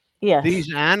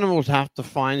 these animals have to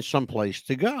find some place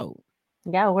to go.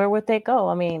 Yeah, where would they go?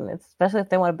 I mean, especially if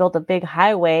they want to build a big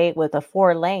highway with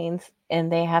 4 lanes and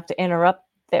they have to interrupt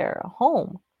their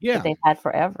home that they've had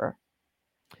forever.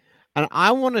 And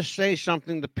I want to say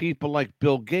something to people like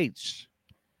Bill Gates.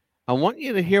 I want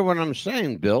you to hear what I'm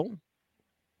saying, Bill.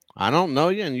 I don't know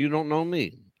you and you don't know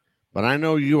me, but I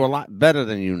know you a lot better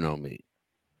than you know me.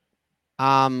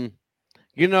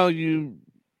 You know, you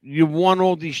want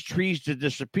all these trees to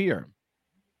disappear.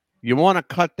 You want to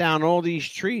cut down all these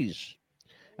trees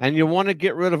and you want to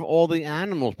get rid of all the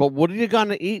animals. But what are you going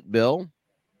to eat, Bill?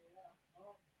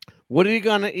 What are you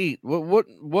going to eat?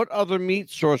 What other meat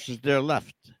sources there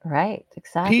left? Right,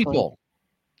 exactly. People.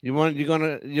 You're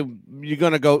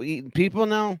gonna go eating people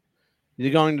now?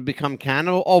 You're going to become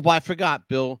cannibal? Oh, but I forgot,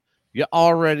 Bill. You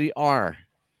already are.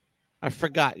 I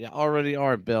forgot. You already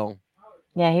are, Bill.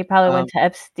 Yeah, he probably went to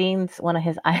Epstein's, one of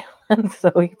his islands,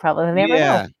 so he probably never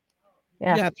know.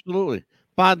 Yeah, absolutely.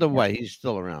 By the way, he's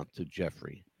still around too,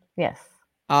 Jeffrey. Yes.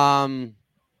 Yeah,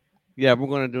 we're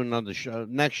going to do another show.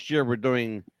 Next year, we're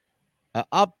doing an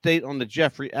update on the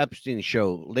Jeffrey Epstein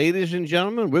show. Ladies and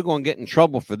gentlemen, we're going to get in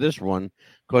trouble for this one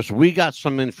because we got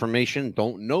some information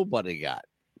nobody got.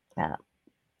 Yeah.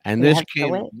 And this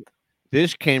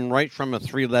came right from a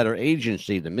 3-letter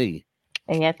agency to me.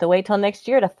 And you have to wait till next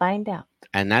year to find out.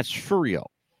 And that's for real.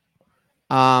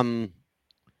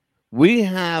 We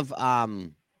have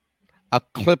a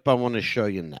clip I want to show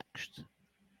you next.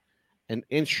 An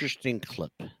interesting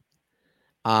clip.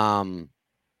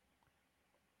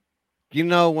 You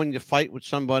know when you fight with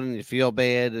somebody and you feel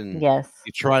bad and yes,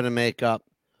 you try to make up?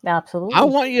 Absolutely. I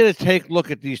want you to take a look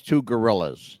at these two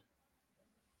gorillas.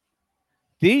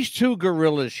 These two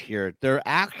gorillas here, they're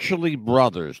actually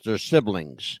brothers. They're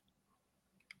siblings.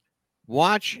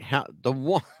 Watch how the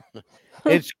one,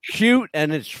 it's cute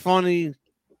and it's funny,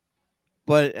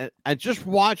 but I just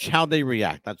watch how they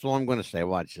react. That's all I'm going to say.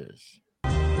 Watch this.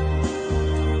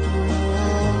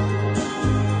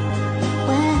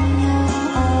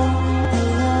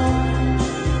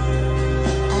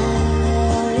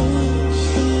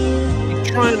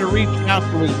 Trying to reach out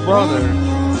to his brother,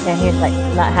 and he's like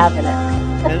not having it.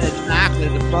 And exactly,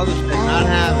 the brother said not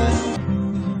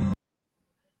having it.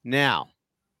 Now,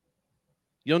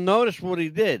 you'll notice what he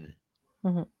did.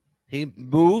 Mm-hmm. He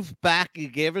moved back. He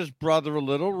gave his brother a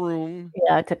little room.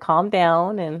 Yeah, to calm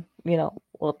down, and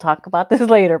we'll talk about this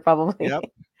later, probably. Yep,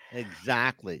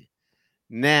 exactly.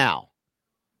 Now,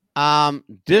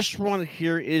 this one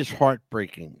here is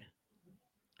heartbreaking.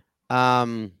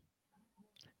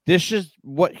 This is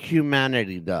what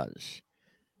humanity does.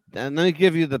 And let me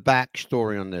give you the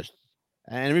backstory on this.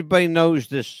 And everybody knows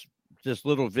this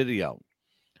little video.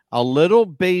 A little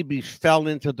baby fell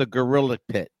into the gorilla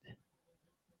pit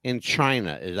in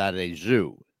China, is at a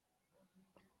zoo.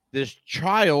 This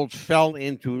child fell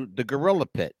into the gorilla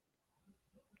pit,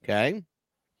 okay,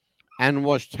 and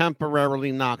was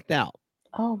temporarily knocked out.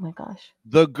 Oh, my gosh.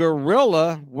 The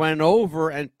gorilla went over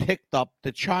and picked up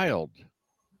the child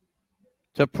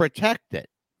to protect it.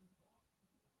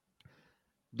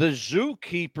 The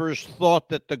zookeepers thought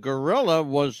that the gorilla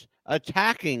was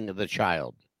attacking the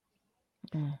child.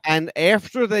 And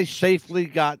after they safely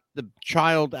got the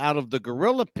child out of the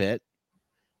gorilla pit,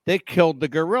 they killed the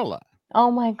gorilla.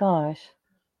 Oh, my gosh.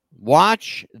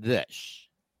 Watch this.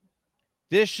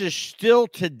 This is still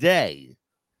today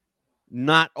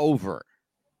not over.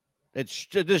 This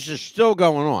is still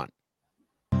going on.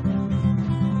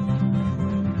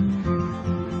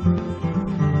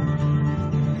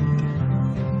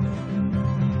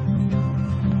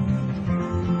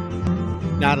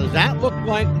 Now, does that look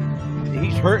like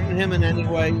he's hurting him in any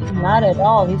way? Not at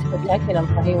all. He's protecting him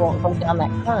so he won't go down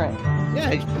that current. Yeah,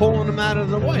 he's pulling him out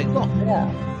of the way. Look. Yeah.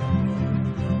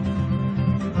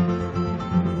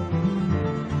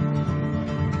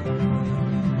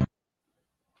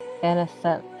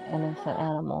 Innocent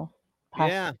animal.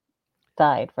 Yeah.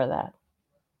 Died for that.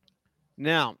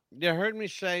 Now, you heard me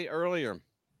say earlier,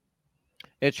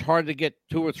 it's hard to get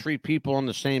 2 or 3 people on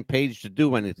the same page to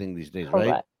do anything these days,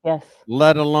 Correct. right? Yes.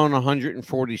 Let alone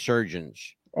 140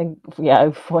 surgeons. And, yeah,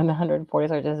 140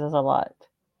 surgeons is a lot.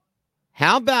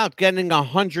 How about getting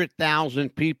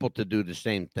 100,000 people to do the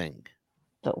same thing?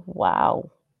 So, wow.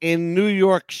 In New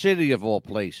York City, of all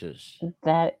places.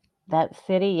 That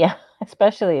city, yeah,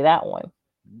 especially that one.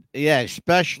 Yeah,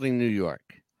 especially New York.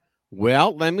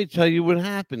 Well, let me tell you what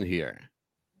happened here.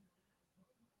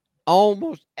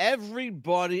 Almost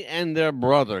everybody and their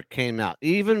brother came out,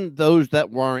 even those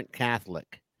that weren't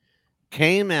Catholic,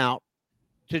 came out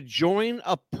to join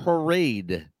a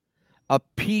parade, a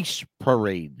peace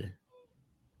parade.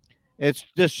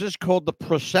 This is called the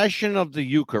Procession of the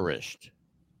Eucharist.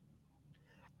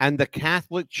 And the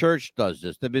Catholic Church does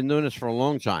this. They've been doing this for a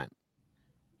long time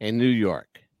in New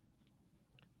York.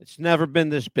 It's never been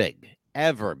this big,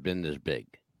 ever been this big.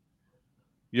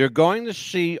 you're going to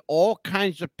see all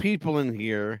kinds of people in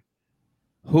here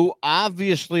who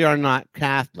obviously are not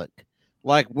Catholic.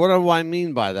 Like, what do I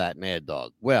mean by that, Mad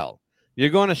Dog? Well, you're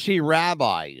going to see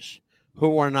rabbis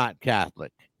who are not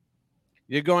Catholic.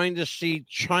 You're going to see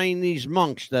Chinese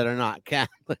monks that are not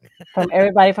Catholic. From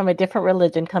everybody from a different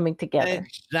religion coming together.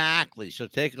 Exactly. So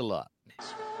take a look.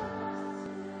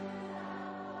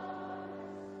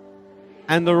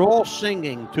 And they're all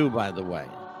singing too, by the way.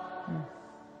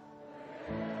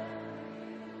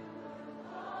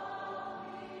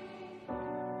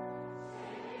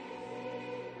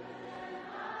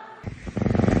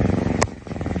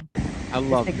 I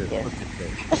love this. Look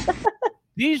at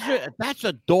this. That's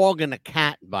a dog and a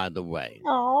cat, by the way.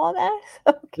 Oh,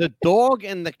 that's so cute. The dog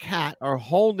and the cat are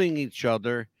holding each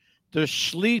other. They're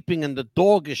sleeping, and the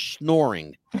dog is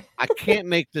snoring. I can't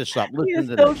make this up. Listen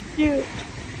to so this. Cute.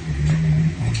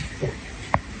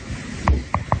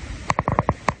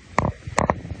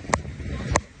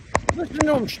 Listen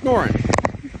to him snoring.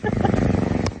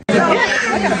 You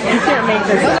can't make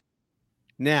this up.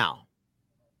 Now,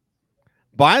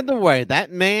 by the way,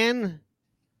 that man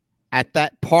at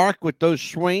that park with those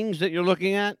swings that you're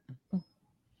looking at,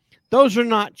 those are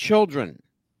not children.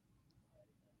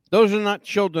 Those are not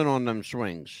children on them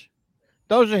swings.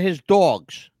 Those are his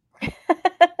dogs.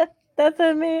 That's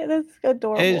amazing. That's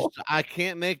adorable. I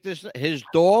can't make this. His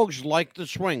dogs like the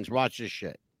swings. Watch this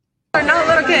shit. We're not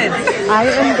little kids. I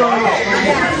am going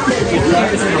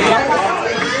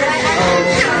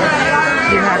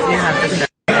to.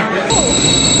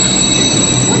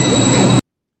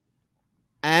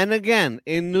 And again,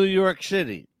 in New York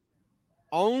City,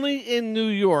 only in New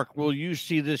York will you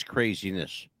see this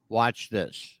craziness. Watch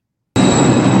this.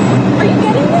 Are you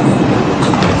getting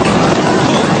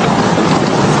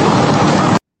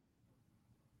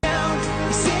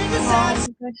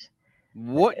this?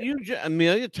 What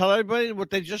Amelia, tell everybody what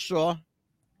they just saw.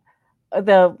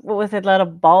 What was it, a lot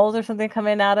of balls or something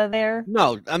coming out of there?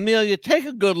 No, Amelia, take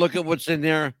a good look at what's in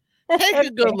there. Take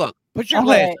a good look. Put your All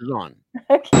glasses right. on.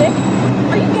 Okay.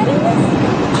 Are you getting this?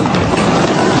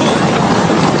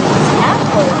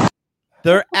 Apples.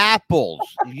 They're apples.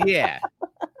 Yeah.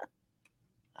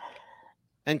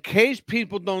 In case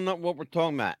people don't know what we're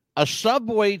talking about, a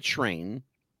subway train,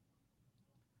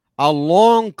 a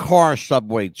long car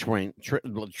subway train,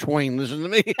 listen to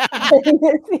me.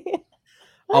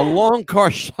 A long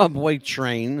car subway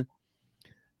train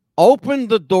opened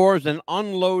the doors and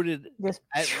unloaded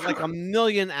like 1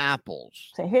 million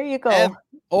apples. So here you go.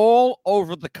 All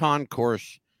over the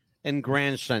concourse in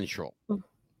Grand Central.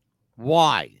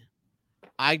 Why?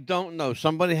 I don't know.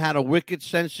 Somebody had a wicked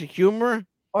sense of humor.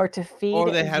 Or to feed.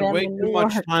 Or they had way too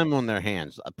much time on their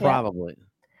hands. Probably. Yeah.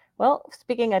 Well,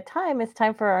 speaking of time, it's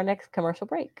time for our next commercial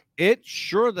break. It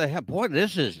sure the heck. Boy,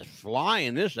 this is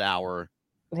flying this hour.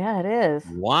 Yeah, it is.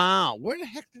 Wow. Where the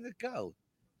heck did it go?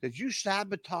 Did you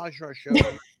sabotage our show?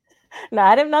 No,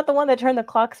 I'm not the one that turned the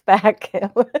clocks back.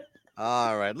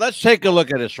 All right. Let's take a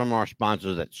look at this from our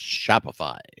sponsors at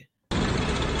Shopify.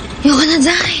 You're gonna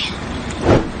die.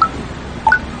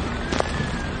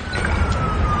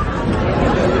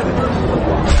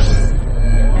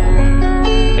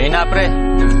 Na pre.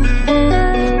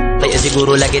 Kaya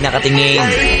siguro lagi nakatingin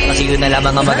kasi yun na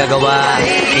lamang ang magagawa.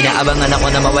 Inaabangan ako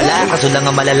na mawala kaso lang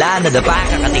ang malala nadapa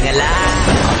kakatingala.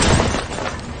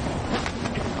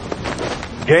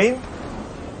 Game?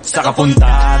 Saka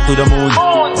punta to the moon.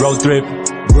 Road trip.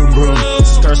 Vroom vroom.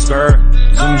 Skr skr.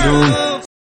 Zoom zoom.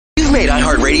 You've made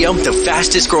iHeartRadio the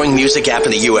fastest growing music app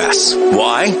in the U.S.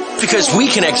 Why? Because we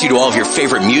connect you to all of your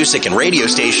favorite music and radio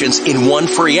stations in one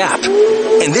free app.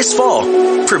 And this fall,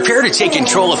 prepare to take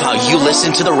control of how you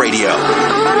listen to the radio.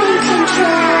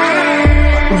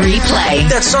 Replay.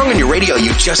 That song on your radio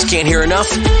you just can't hear enough?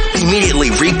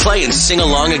 Immediately replay and sing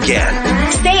along again.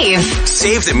 Save.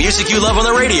 Save the music you love on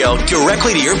the radio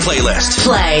directly to your playlist.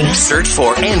 Play. Search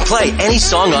for and play any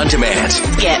song on demand.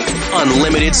 Skip.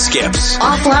 Unlimited skips.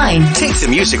 Offline. Take the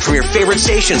music from your favorite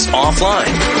stations offline.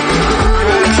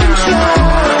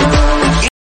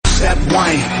 Step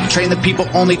 1, train the people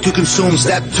only to consume.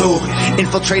 Step 2,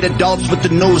 infiltrate adults with the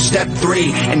news. Step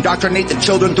 3, indoctrinate the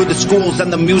children through the schools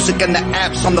and the music and the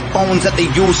apps on the phones that they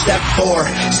use. Step 4,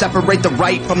 separate the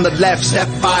right from the left. Step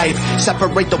 5,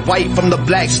 separate the white from the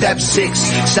black. Step 6,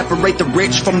 separate the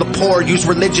rich from the poor. Use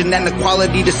religion and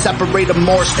equality to separate them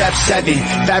more. Step 7,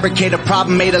 fabricate a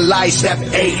problem, made a lie. Step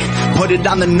 8, put it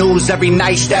on the news every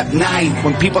night. Step 9,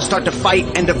 when people start to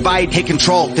fight and divide, take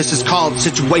control. This is called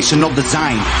situational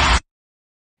design.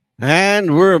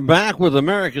 And we're back with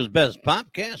America's Best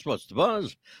Popcast. What's the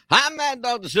buzz? I'm Mad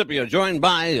Dog DeCipio, joined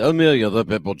by Amelia the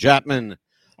Pitbull Chapman.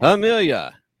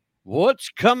 Amelia, what's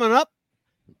coming up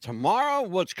tomorrow.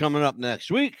 What's coming up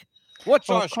next week? What's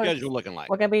Well, our of course, schedule looking like?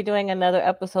 we're going to be doing another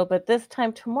episode, but this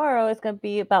time tomorrow is going to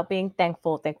be about being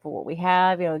thankful for what we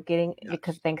have, getting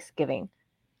because Thanksgiving.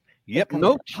 Yep,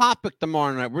 no topic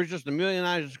tomorrow night. We're just Amelia and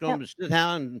I just going to sit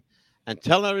down and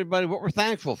tell everybody what we're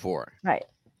thankful for. Right.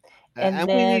 And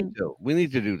then, we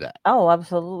need to do that. Oh,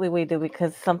 absolutely we do,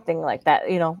 because something like that,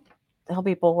 tell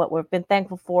people what we've been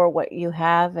thankful for, what you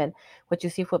have, and what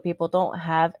you see what people don't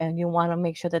have, and you want to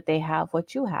make sure that they have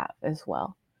what you have as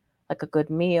well. Like a good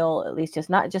meal, at least, just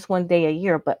not just one day a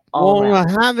year, but all around.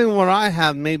 Having what I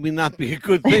have maybe not be a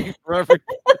good thing for everybody.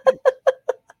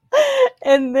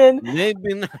 And then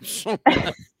maybe not so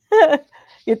much.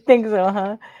 You think so,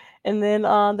 huh? And then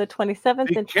on the 27th,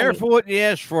 be careful what you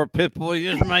ask for, Pitbull.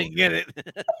 You just might get it.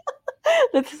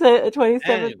 That's the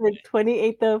 27th and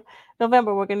 28th of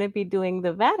November. We're going to be doing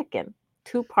the Vatican,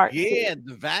 2-part. Yeah,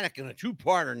 the Vatican, a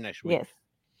 2-parter next week.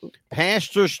 Yes.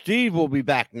 Pastor Steve will be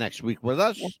back next week with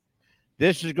us. Yes.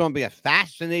 This is going to be a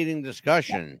fascinating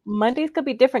discussion. Monday's going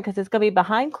to be different because it's going to be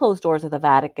behind closed doors of the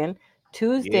Vatican.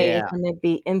 Tuesday is going to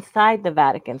be inside the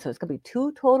Vatican. So it's going to be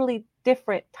 2 totally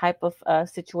different type of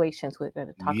situations we're going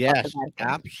to talk about. Yes,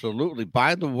 absolutely.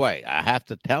 By the way, I have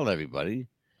to tell everybody,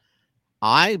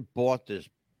 I bought this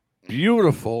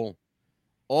beautiful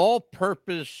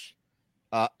all-purpose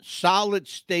solid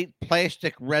state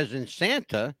plastic resin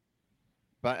Santa,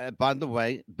 by the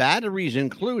way, batteries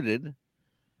included,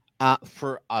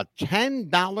 for a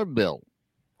 $10 bill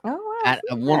at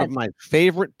one of my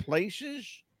favorite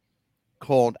places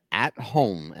called At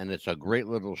Home, and it's a great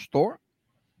little store,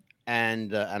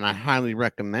 and I highly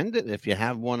recommend it. If you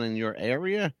have one in your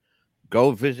area,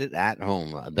 go visit At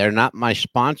Home. They're not my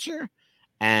sponsor,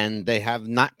 and they have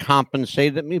not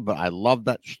compensated me, but I love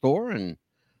that store, and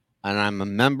I'm a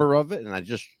member of it, and I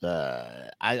just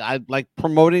I like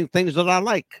promoting things that I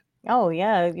like. Oh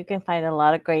yeah, you can find a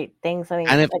lot of great things. I mean,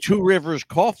 and if Two Rivers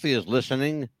Coffee is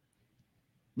listening,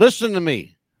 listen to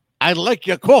me. I like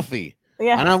your coffee.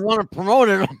 Yeah. And I want to promote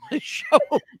it on my show.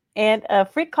 And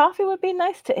free coffee would be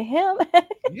nice to him.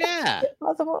 Yeah.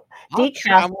 Possible.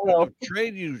 I want to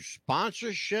trade you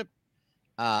sponsorship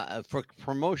for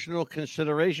promotional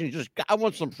consideration. I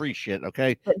want some free shit,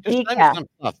 okay? Just send me some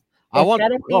stuff. I want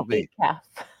coffee.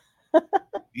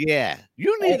 Yeah.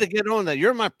 You need to get on that.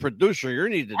 You're my producer. You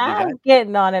need to do that. I'm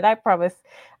getting on it. I promise.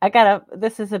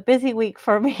 This is a busy week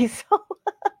for me, so.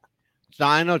 So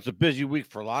I know it's a busy week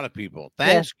for a lot of people.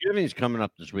 Thanksgiving's coming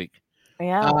up this week.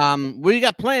 Yeah. What do you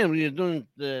got planned? Are you doing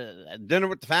dinner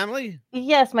with the family?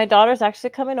 Yes, my daughter's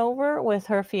actually coming over with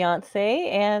her fiance,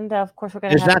 and of course we're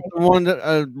gonna. Is that the one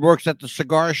that works at the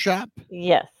cigar shop?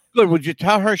 Yes. Good. Would you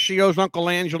tell her she owes Uncle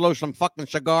Angelo some fucking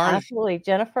cigars? Absolutely,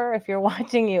 Jennifer. If you're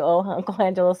watching, you owe Uncle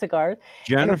Angelo cigars.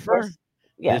 Jennifer,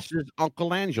 yes. This is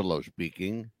Uncle Angelo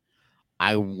speaking.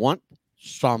 I want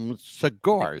some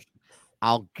cigars.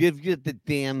 I'll give you the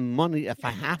damn money if I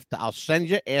have to. I'll send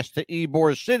your ass to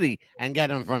Ybor City and get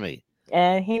them for me.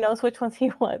 And he knows which ones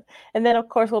he wants. And then, of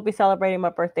course, we'll be celebrating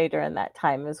my birthday during that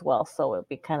time as well. So it'll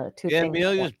be kind of 2 things.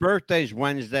 Amelia's birthday's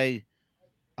Wednesday.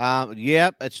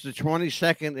 Yep, it's the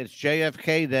 22nd. It's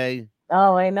JFK Day.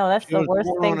 Oh, I know. That's the worst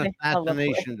thing to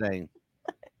Assassination Day.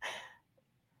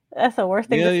 That's the worst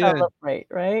thing to celebrate,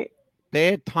 right?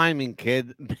 Bad timing,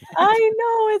 kid. I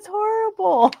know, it's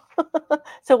horrible.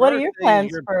 So what are your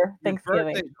plans for Thanksgiving?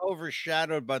 Your birthday's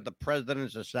overshadowed by the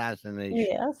president's assassination.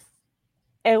 Yes.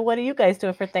 And what are you guys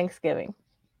doing for Thanksgiving?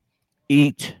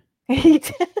 Eat.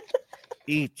 Eat.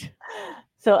 Eat.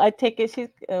 So I take it she's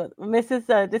Mrs.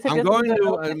 I'm going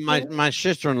to my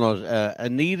sister-in-law's,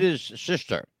 Anita's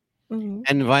sister,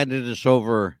 invited us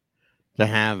over to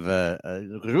have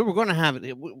because we were going to have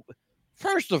it.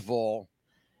 First of all,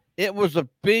 it was a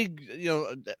big,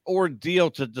 ordeal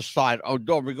to decide. Oh,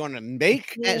 are we going to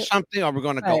make something? Are we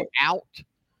going to go out?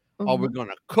 Are we going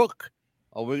to cook?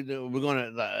 Are we going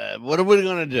to? What are we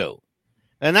going to do?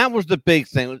 And that was the big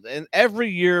thing. And every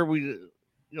year we,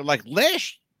 like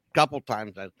last couple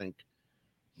times, I think.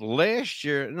 Last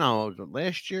year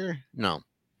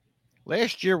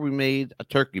we made a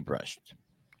turkey breast,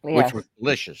 which was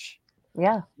delicious.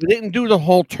 Yeah, we didn't do the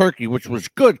whole turkey, which was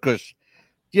good because.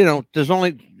 There's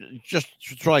only just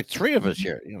like 3 of us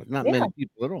here. Not many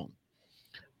people at all.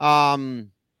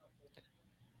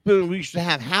 But we used to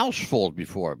have house full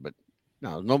before, but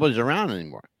no, nobody's around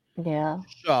anymore. Yeah.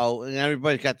 So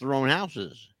everybody's got their own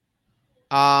houses.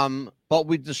 But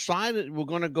we decided we're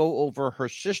going to go over her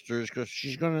sister's because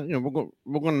she's going to,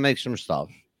 we're going to make some stuff.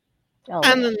 Oh,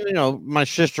 and then, my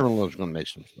sister-in-law is going to make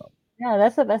some stuff. Yeah,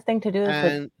 that's the best thing to do.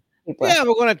 Yeah,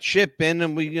 we're going to chip in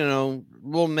and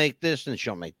we'll make this and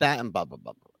she'll make that and blah, blah,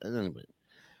 blah, blah. And anyway,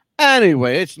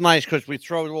 Anyway, it's nice because we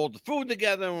throw all the food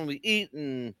together when we eat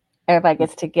and Everybody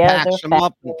gets pack together, some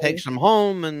up and take some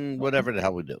home and whatever the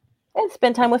hell we do. and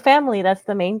spend time with family. That's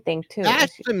the main thing too.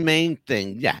 That's the main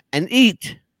thing. Yeah. And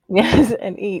eat. Yes,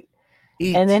 and eat.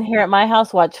 Eat. And then here at my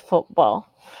house, watch football.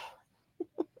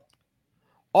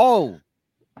 Oh,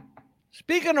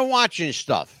 speaking of watching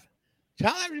stuff,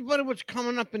 tell everybody what's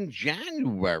coming up in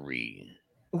January.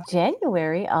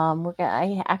 January,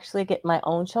 I actually get my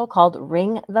own show called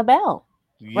Ring the Bell.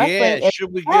 Yeah,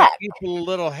 should we give people a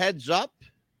little heads up?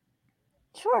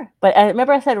 Sure, but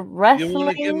remember I said wrestling. You want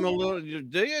to give them a little?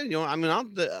 Do you? I mean,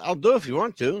 I'll do it if you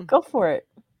want to. Go for it.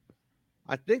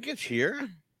 I think it's here.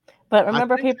 But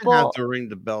remember, people have to ring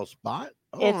the bell spot.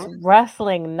 It's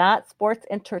wrestling, not sports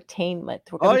entertainment.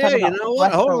 Oh yeah, you know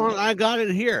what? Hold on, I got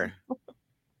it here.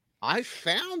 I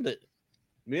found it.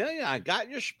 Yeah, I got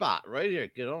your spot right here.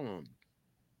 Get on.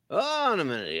 Oh, in a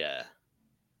minute, yeah.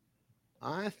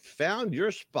 I found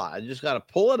your spot. I just got to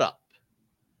pull it up.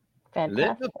 Fantastic.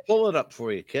 Let me pull it up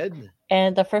for you, kid.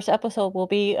 And the first episode will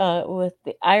be with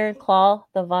the Iron Claw,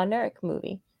 the Von Erich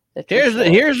movie.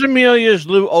 Here's Amelia's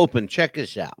Lou Open. Check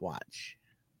this out. Watch.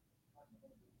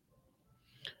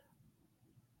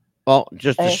 Well,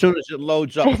 just as soon as it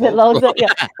loads up. It loads up, yeah.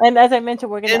 And as I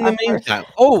mentioned, we're going to. In the meantime,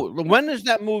 when does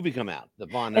that movie come out? The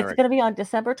Von Erich. It's going to be on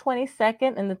December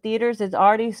 22nd, and the theaters has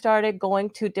already started going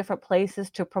to different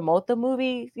places to promote the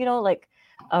movie. You know, like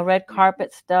red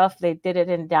carpet stuff. They did it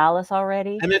in Dallas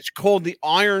already. And it's called The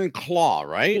Iron Claw,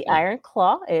 right? The Iron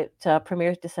Claw. It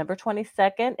premieres December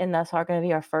 22nd, and that's going to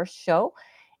be our first show.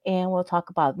 And we'll talk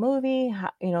about the movie.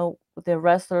 How, you know, the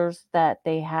wrestlers that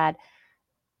they had.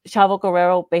 Chavo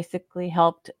Guerrero basically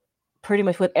helped pretty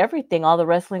much with everything, all the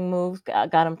wrestling moves,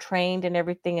 got him trained and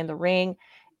everything in the ring.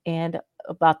 And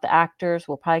about the actors,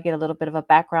 we'll probably get a little bit of a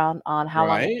background on how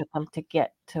long it took them to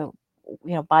get to,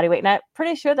 body weight. And I'm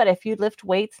pretty sure that if you lift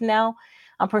weights now,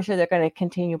 I'm pretty sure they're going to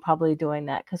continue probably doing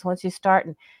that. Because once you start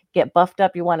and get buffed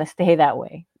up, you want to stay that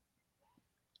way.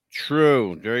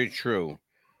 True. Very true.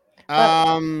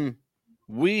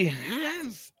 We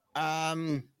have...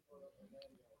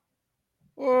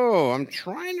 I'm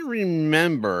trying to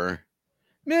remember.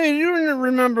 Man, you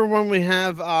remember when we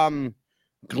have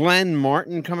Glenn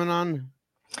Martin coming on?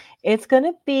 It's going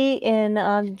to be in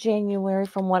January,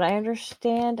 from what I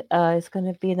understand. It's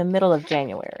going to be in the middle of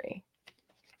January.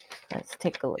 Let's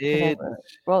take a look. I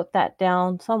wrote that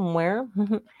down somewhere.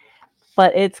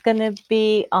 But it's going to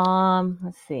be,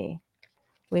 let's see.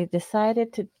 We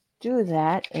decided to do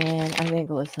that, and I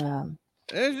think it was...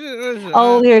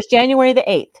 here's January the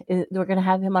 8th. We're going to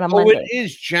have him on a Monday. It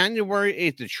is January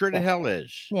 8th. It sure the hell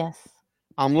is. Yes.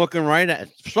 I'm looking right at...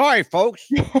 Sorry, folks.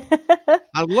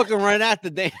 I'm looking right at the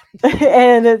damn...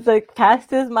 And it's like past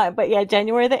his mind. But yeah,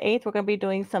 January the 8th, we're going to be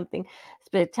doing something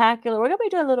spectacular. We're going to be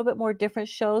doing a little bit more different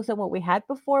shows than what we had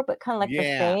before, but kind of like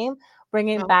the same,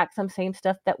 bringing back some same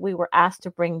stuff that we were asked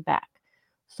to bring back.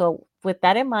 So with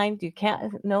that in mind, you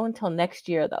can't know until next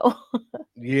year, though.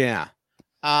 Yeah.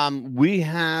 We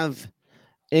have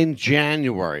in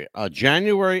January,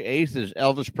 January 8th is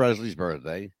Elvis Presley's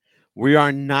birthday. We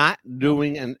are not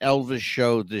doing an Elvis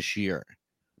show this year.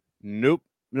 Nope,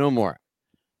 no more.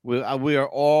 We are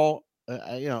all,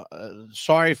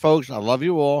 sorry, folks. I love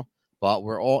you all, but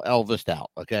we're all Elvised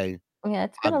out. Okay. Yeah,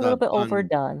 it's been a little bit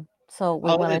overdone. So we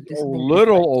want to do something. A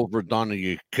little overdone. Are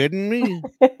you kidding me?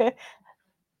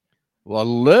 Well, a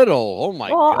little. Oh my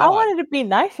God. Well, I wanted to be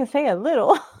nice and say a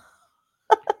little.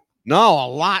 No, a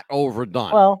lot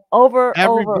overdone. Well,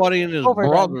 everybody and his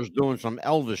overdone. brothers doing some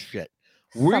Elvis shit.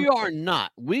 We are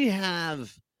not. We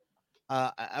have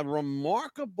a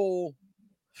remarkable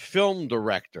film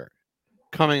director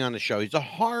coming on the show. He's a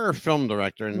horror film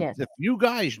director, and if you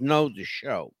guys know the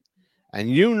show, and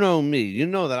you know me, you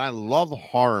know that I love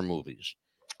horror movies.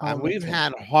 And we've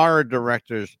had horror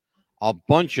directors, a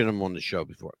bunch of them on the show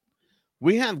before.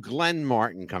 We have Glenn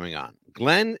Martin coming on.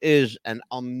 Glenn is an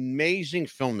amazing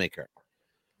filmmaker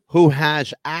who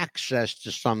has access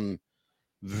to some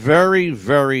very,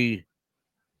 very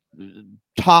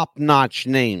top-notch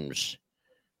names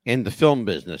in the film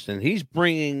business. And he's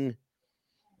bringing,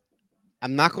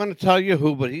 I'm not going to tell you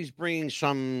who, but he's bringing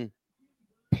some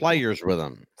players with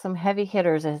him. Some heavy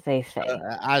hitters, as they say.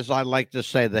 As I like to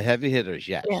say, the heavy hitters,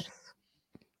 yes.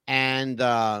 And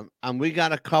we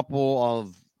got a couple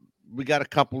of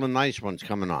nice ones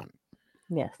coming on.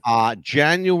 Yes.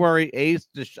 January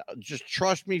 8th. Just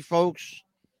trust me, folks.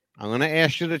 I'm going to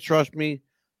ask you to trust me.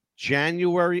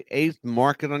 January 8th,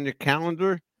 mark it on your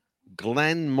calendar.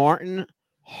 Glenn Martin,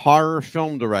 horror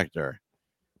film director,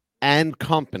 and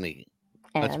company.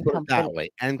 Let's put it that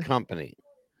way, and company.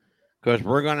 Because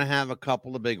we're going to have a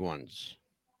couple of big ones.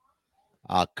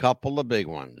 a couple of big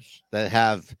ones that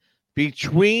have,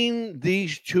 between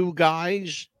these two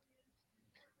guys,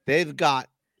 they've got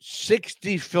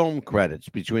 60 film credits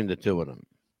between the two of them.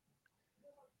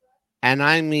 And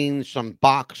I mean some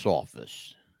box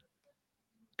office.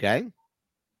 Okay?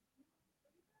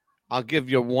 I'll give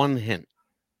you one hint.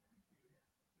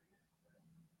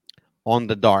 On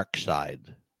the dark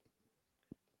side.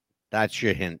 That's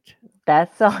your hint.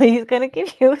 That's all he's going to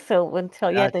give you. So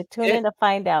until you have to tune in to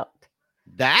find out.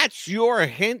 That's your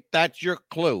hint. That's your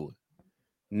clue.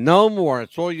 No more.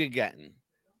 That's all you're getting.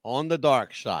 On the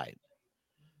dark side.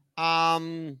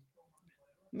 Amelia.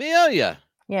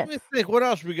 Yes. Let me think. What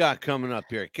else we got coming up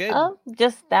here, kid?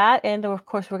 Just that. And of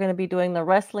course, we're going to be doing the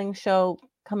wrestling show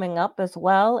coming up as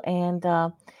well. And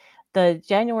the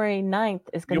January 9th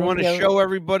is going to be. You want to show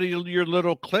everybody your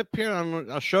little clip here?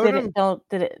 I'll show them.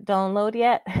 Did it download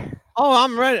yet? Oh,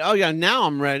 I'm ready. Oh, yeah. Now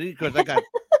I'm ready because I got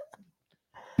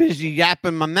busy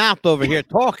yapping my mouth over here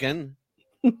talking.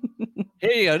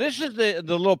 Here you go. This is the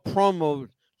little promo,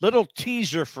 little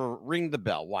teaser for Ring the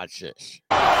Bell. Watch this.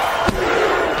 Ring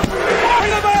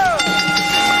the bell!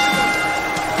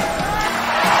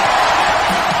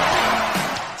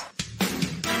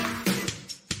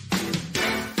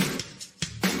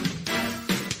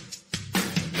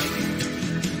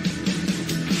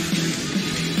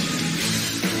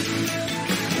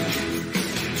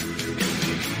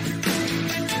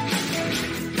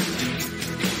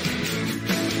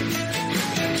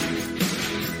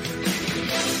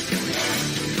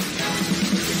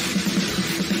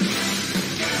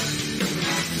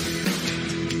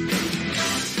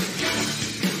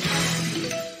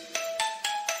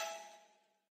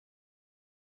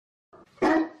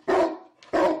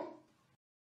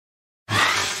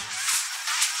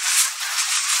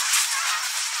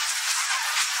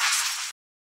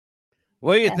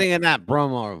 What do you think of that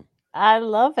promo? I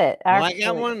love it. You like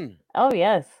that one? Oh,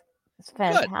 yes. It's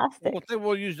fantastic. Well,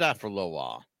 we'll use that for a little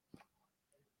while.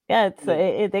 Yeah,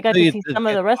 they got to see some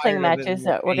of the wrestling matches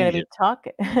that we're going to be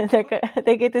talking.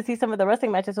 They get to see some of the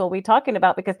wrestling matches we'll be talking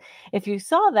about, because if you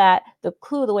saw that, the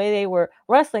clue, the way they were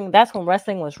wrestling, that's when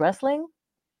wrestling was wrestling.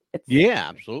 Yeah,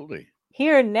 absolutely.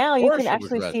 Here now, you can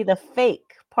actually see the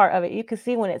fake part of it. You can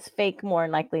see when it's fake more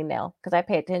than likely now, because I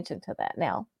pay attention to that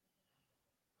now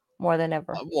more than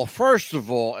ever. Well, first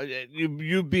of all,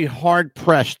 you'd be hard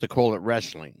pressed to call it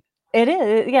wrestling. It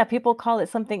is, yeah. People call it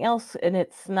something else, and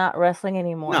it's not wrestling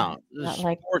anymore. No, not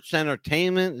like sports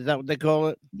entertainment. Is that what they call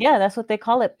it? Yeah, that's what they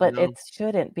call it, but it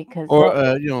shouldn't, because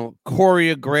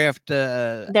choreographed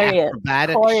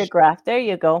acrobatics. Choreographed. There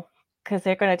you go. Because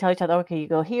they're going to tell each other, okay, you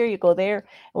go here, you go there.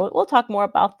 We'll talk more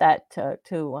about that to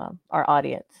our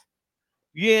audience.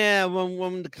 Yeah,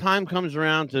 when the time comes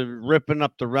around to ripping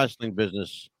up the wrestling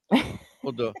business,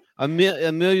 we'll do.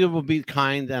 Amelia will be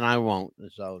kind, and I won't.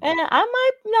 So, and I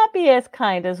might not be as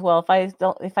kind as well if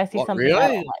I see something.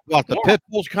 Really? What, the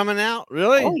Pitbull's coming out?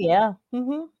 Really? Oh yeah.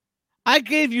 Mm-hmm. I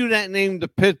gave you that name, the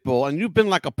Pitbull, and you've been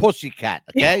like a pussycat.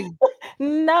 Okay.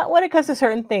 Not when it comes to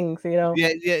certain things, Yeah.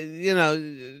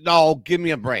 No, give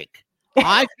me a break.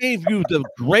 I gave you the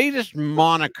greatest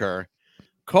moniker,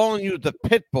 calling you the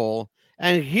Pitbull,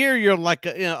 and here you're like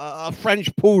a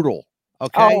French poodle.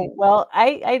 Okay. Oh well,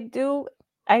 I do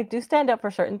stand up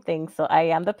for certain things, so I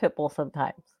am the Pitbull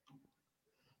sometimes.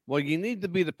 Well, you need to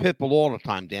be the Pitbull all the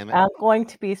time, damn it. I'm going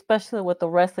to be, especially with the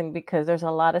wrestling, because there's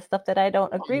a lot of stuff that I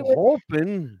don't agree with.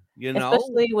 Hoping,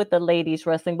 especially with the ladies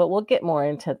wrestling, but we'll get more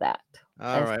into that.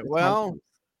 All right. Well,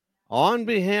 on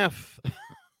behalf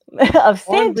of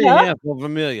Santa, on behalf of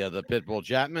Amelia, the Pitbull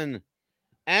Chapman,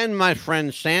 and my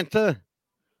friend Santa,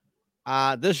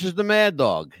 this is the Mad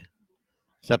Dog.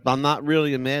 Except I'm not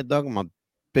really a mad dog. I'm a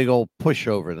big old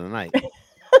pushover tonight.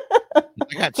 I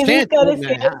got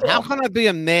Santa. How can I be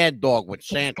a mad dog with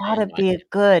Santa? It's gotta be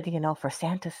good, for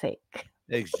Santa's sake.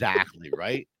 Exactly,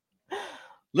 right?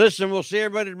 Listen, we'll see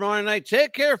everybody tomorrow night.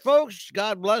 Take care, folks.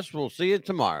 God bless. We'll see you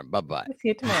tomorrow. Bye-bye. See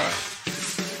you tomorrow.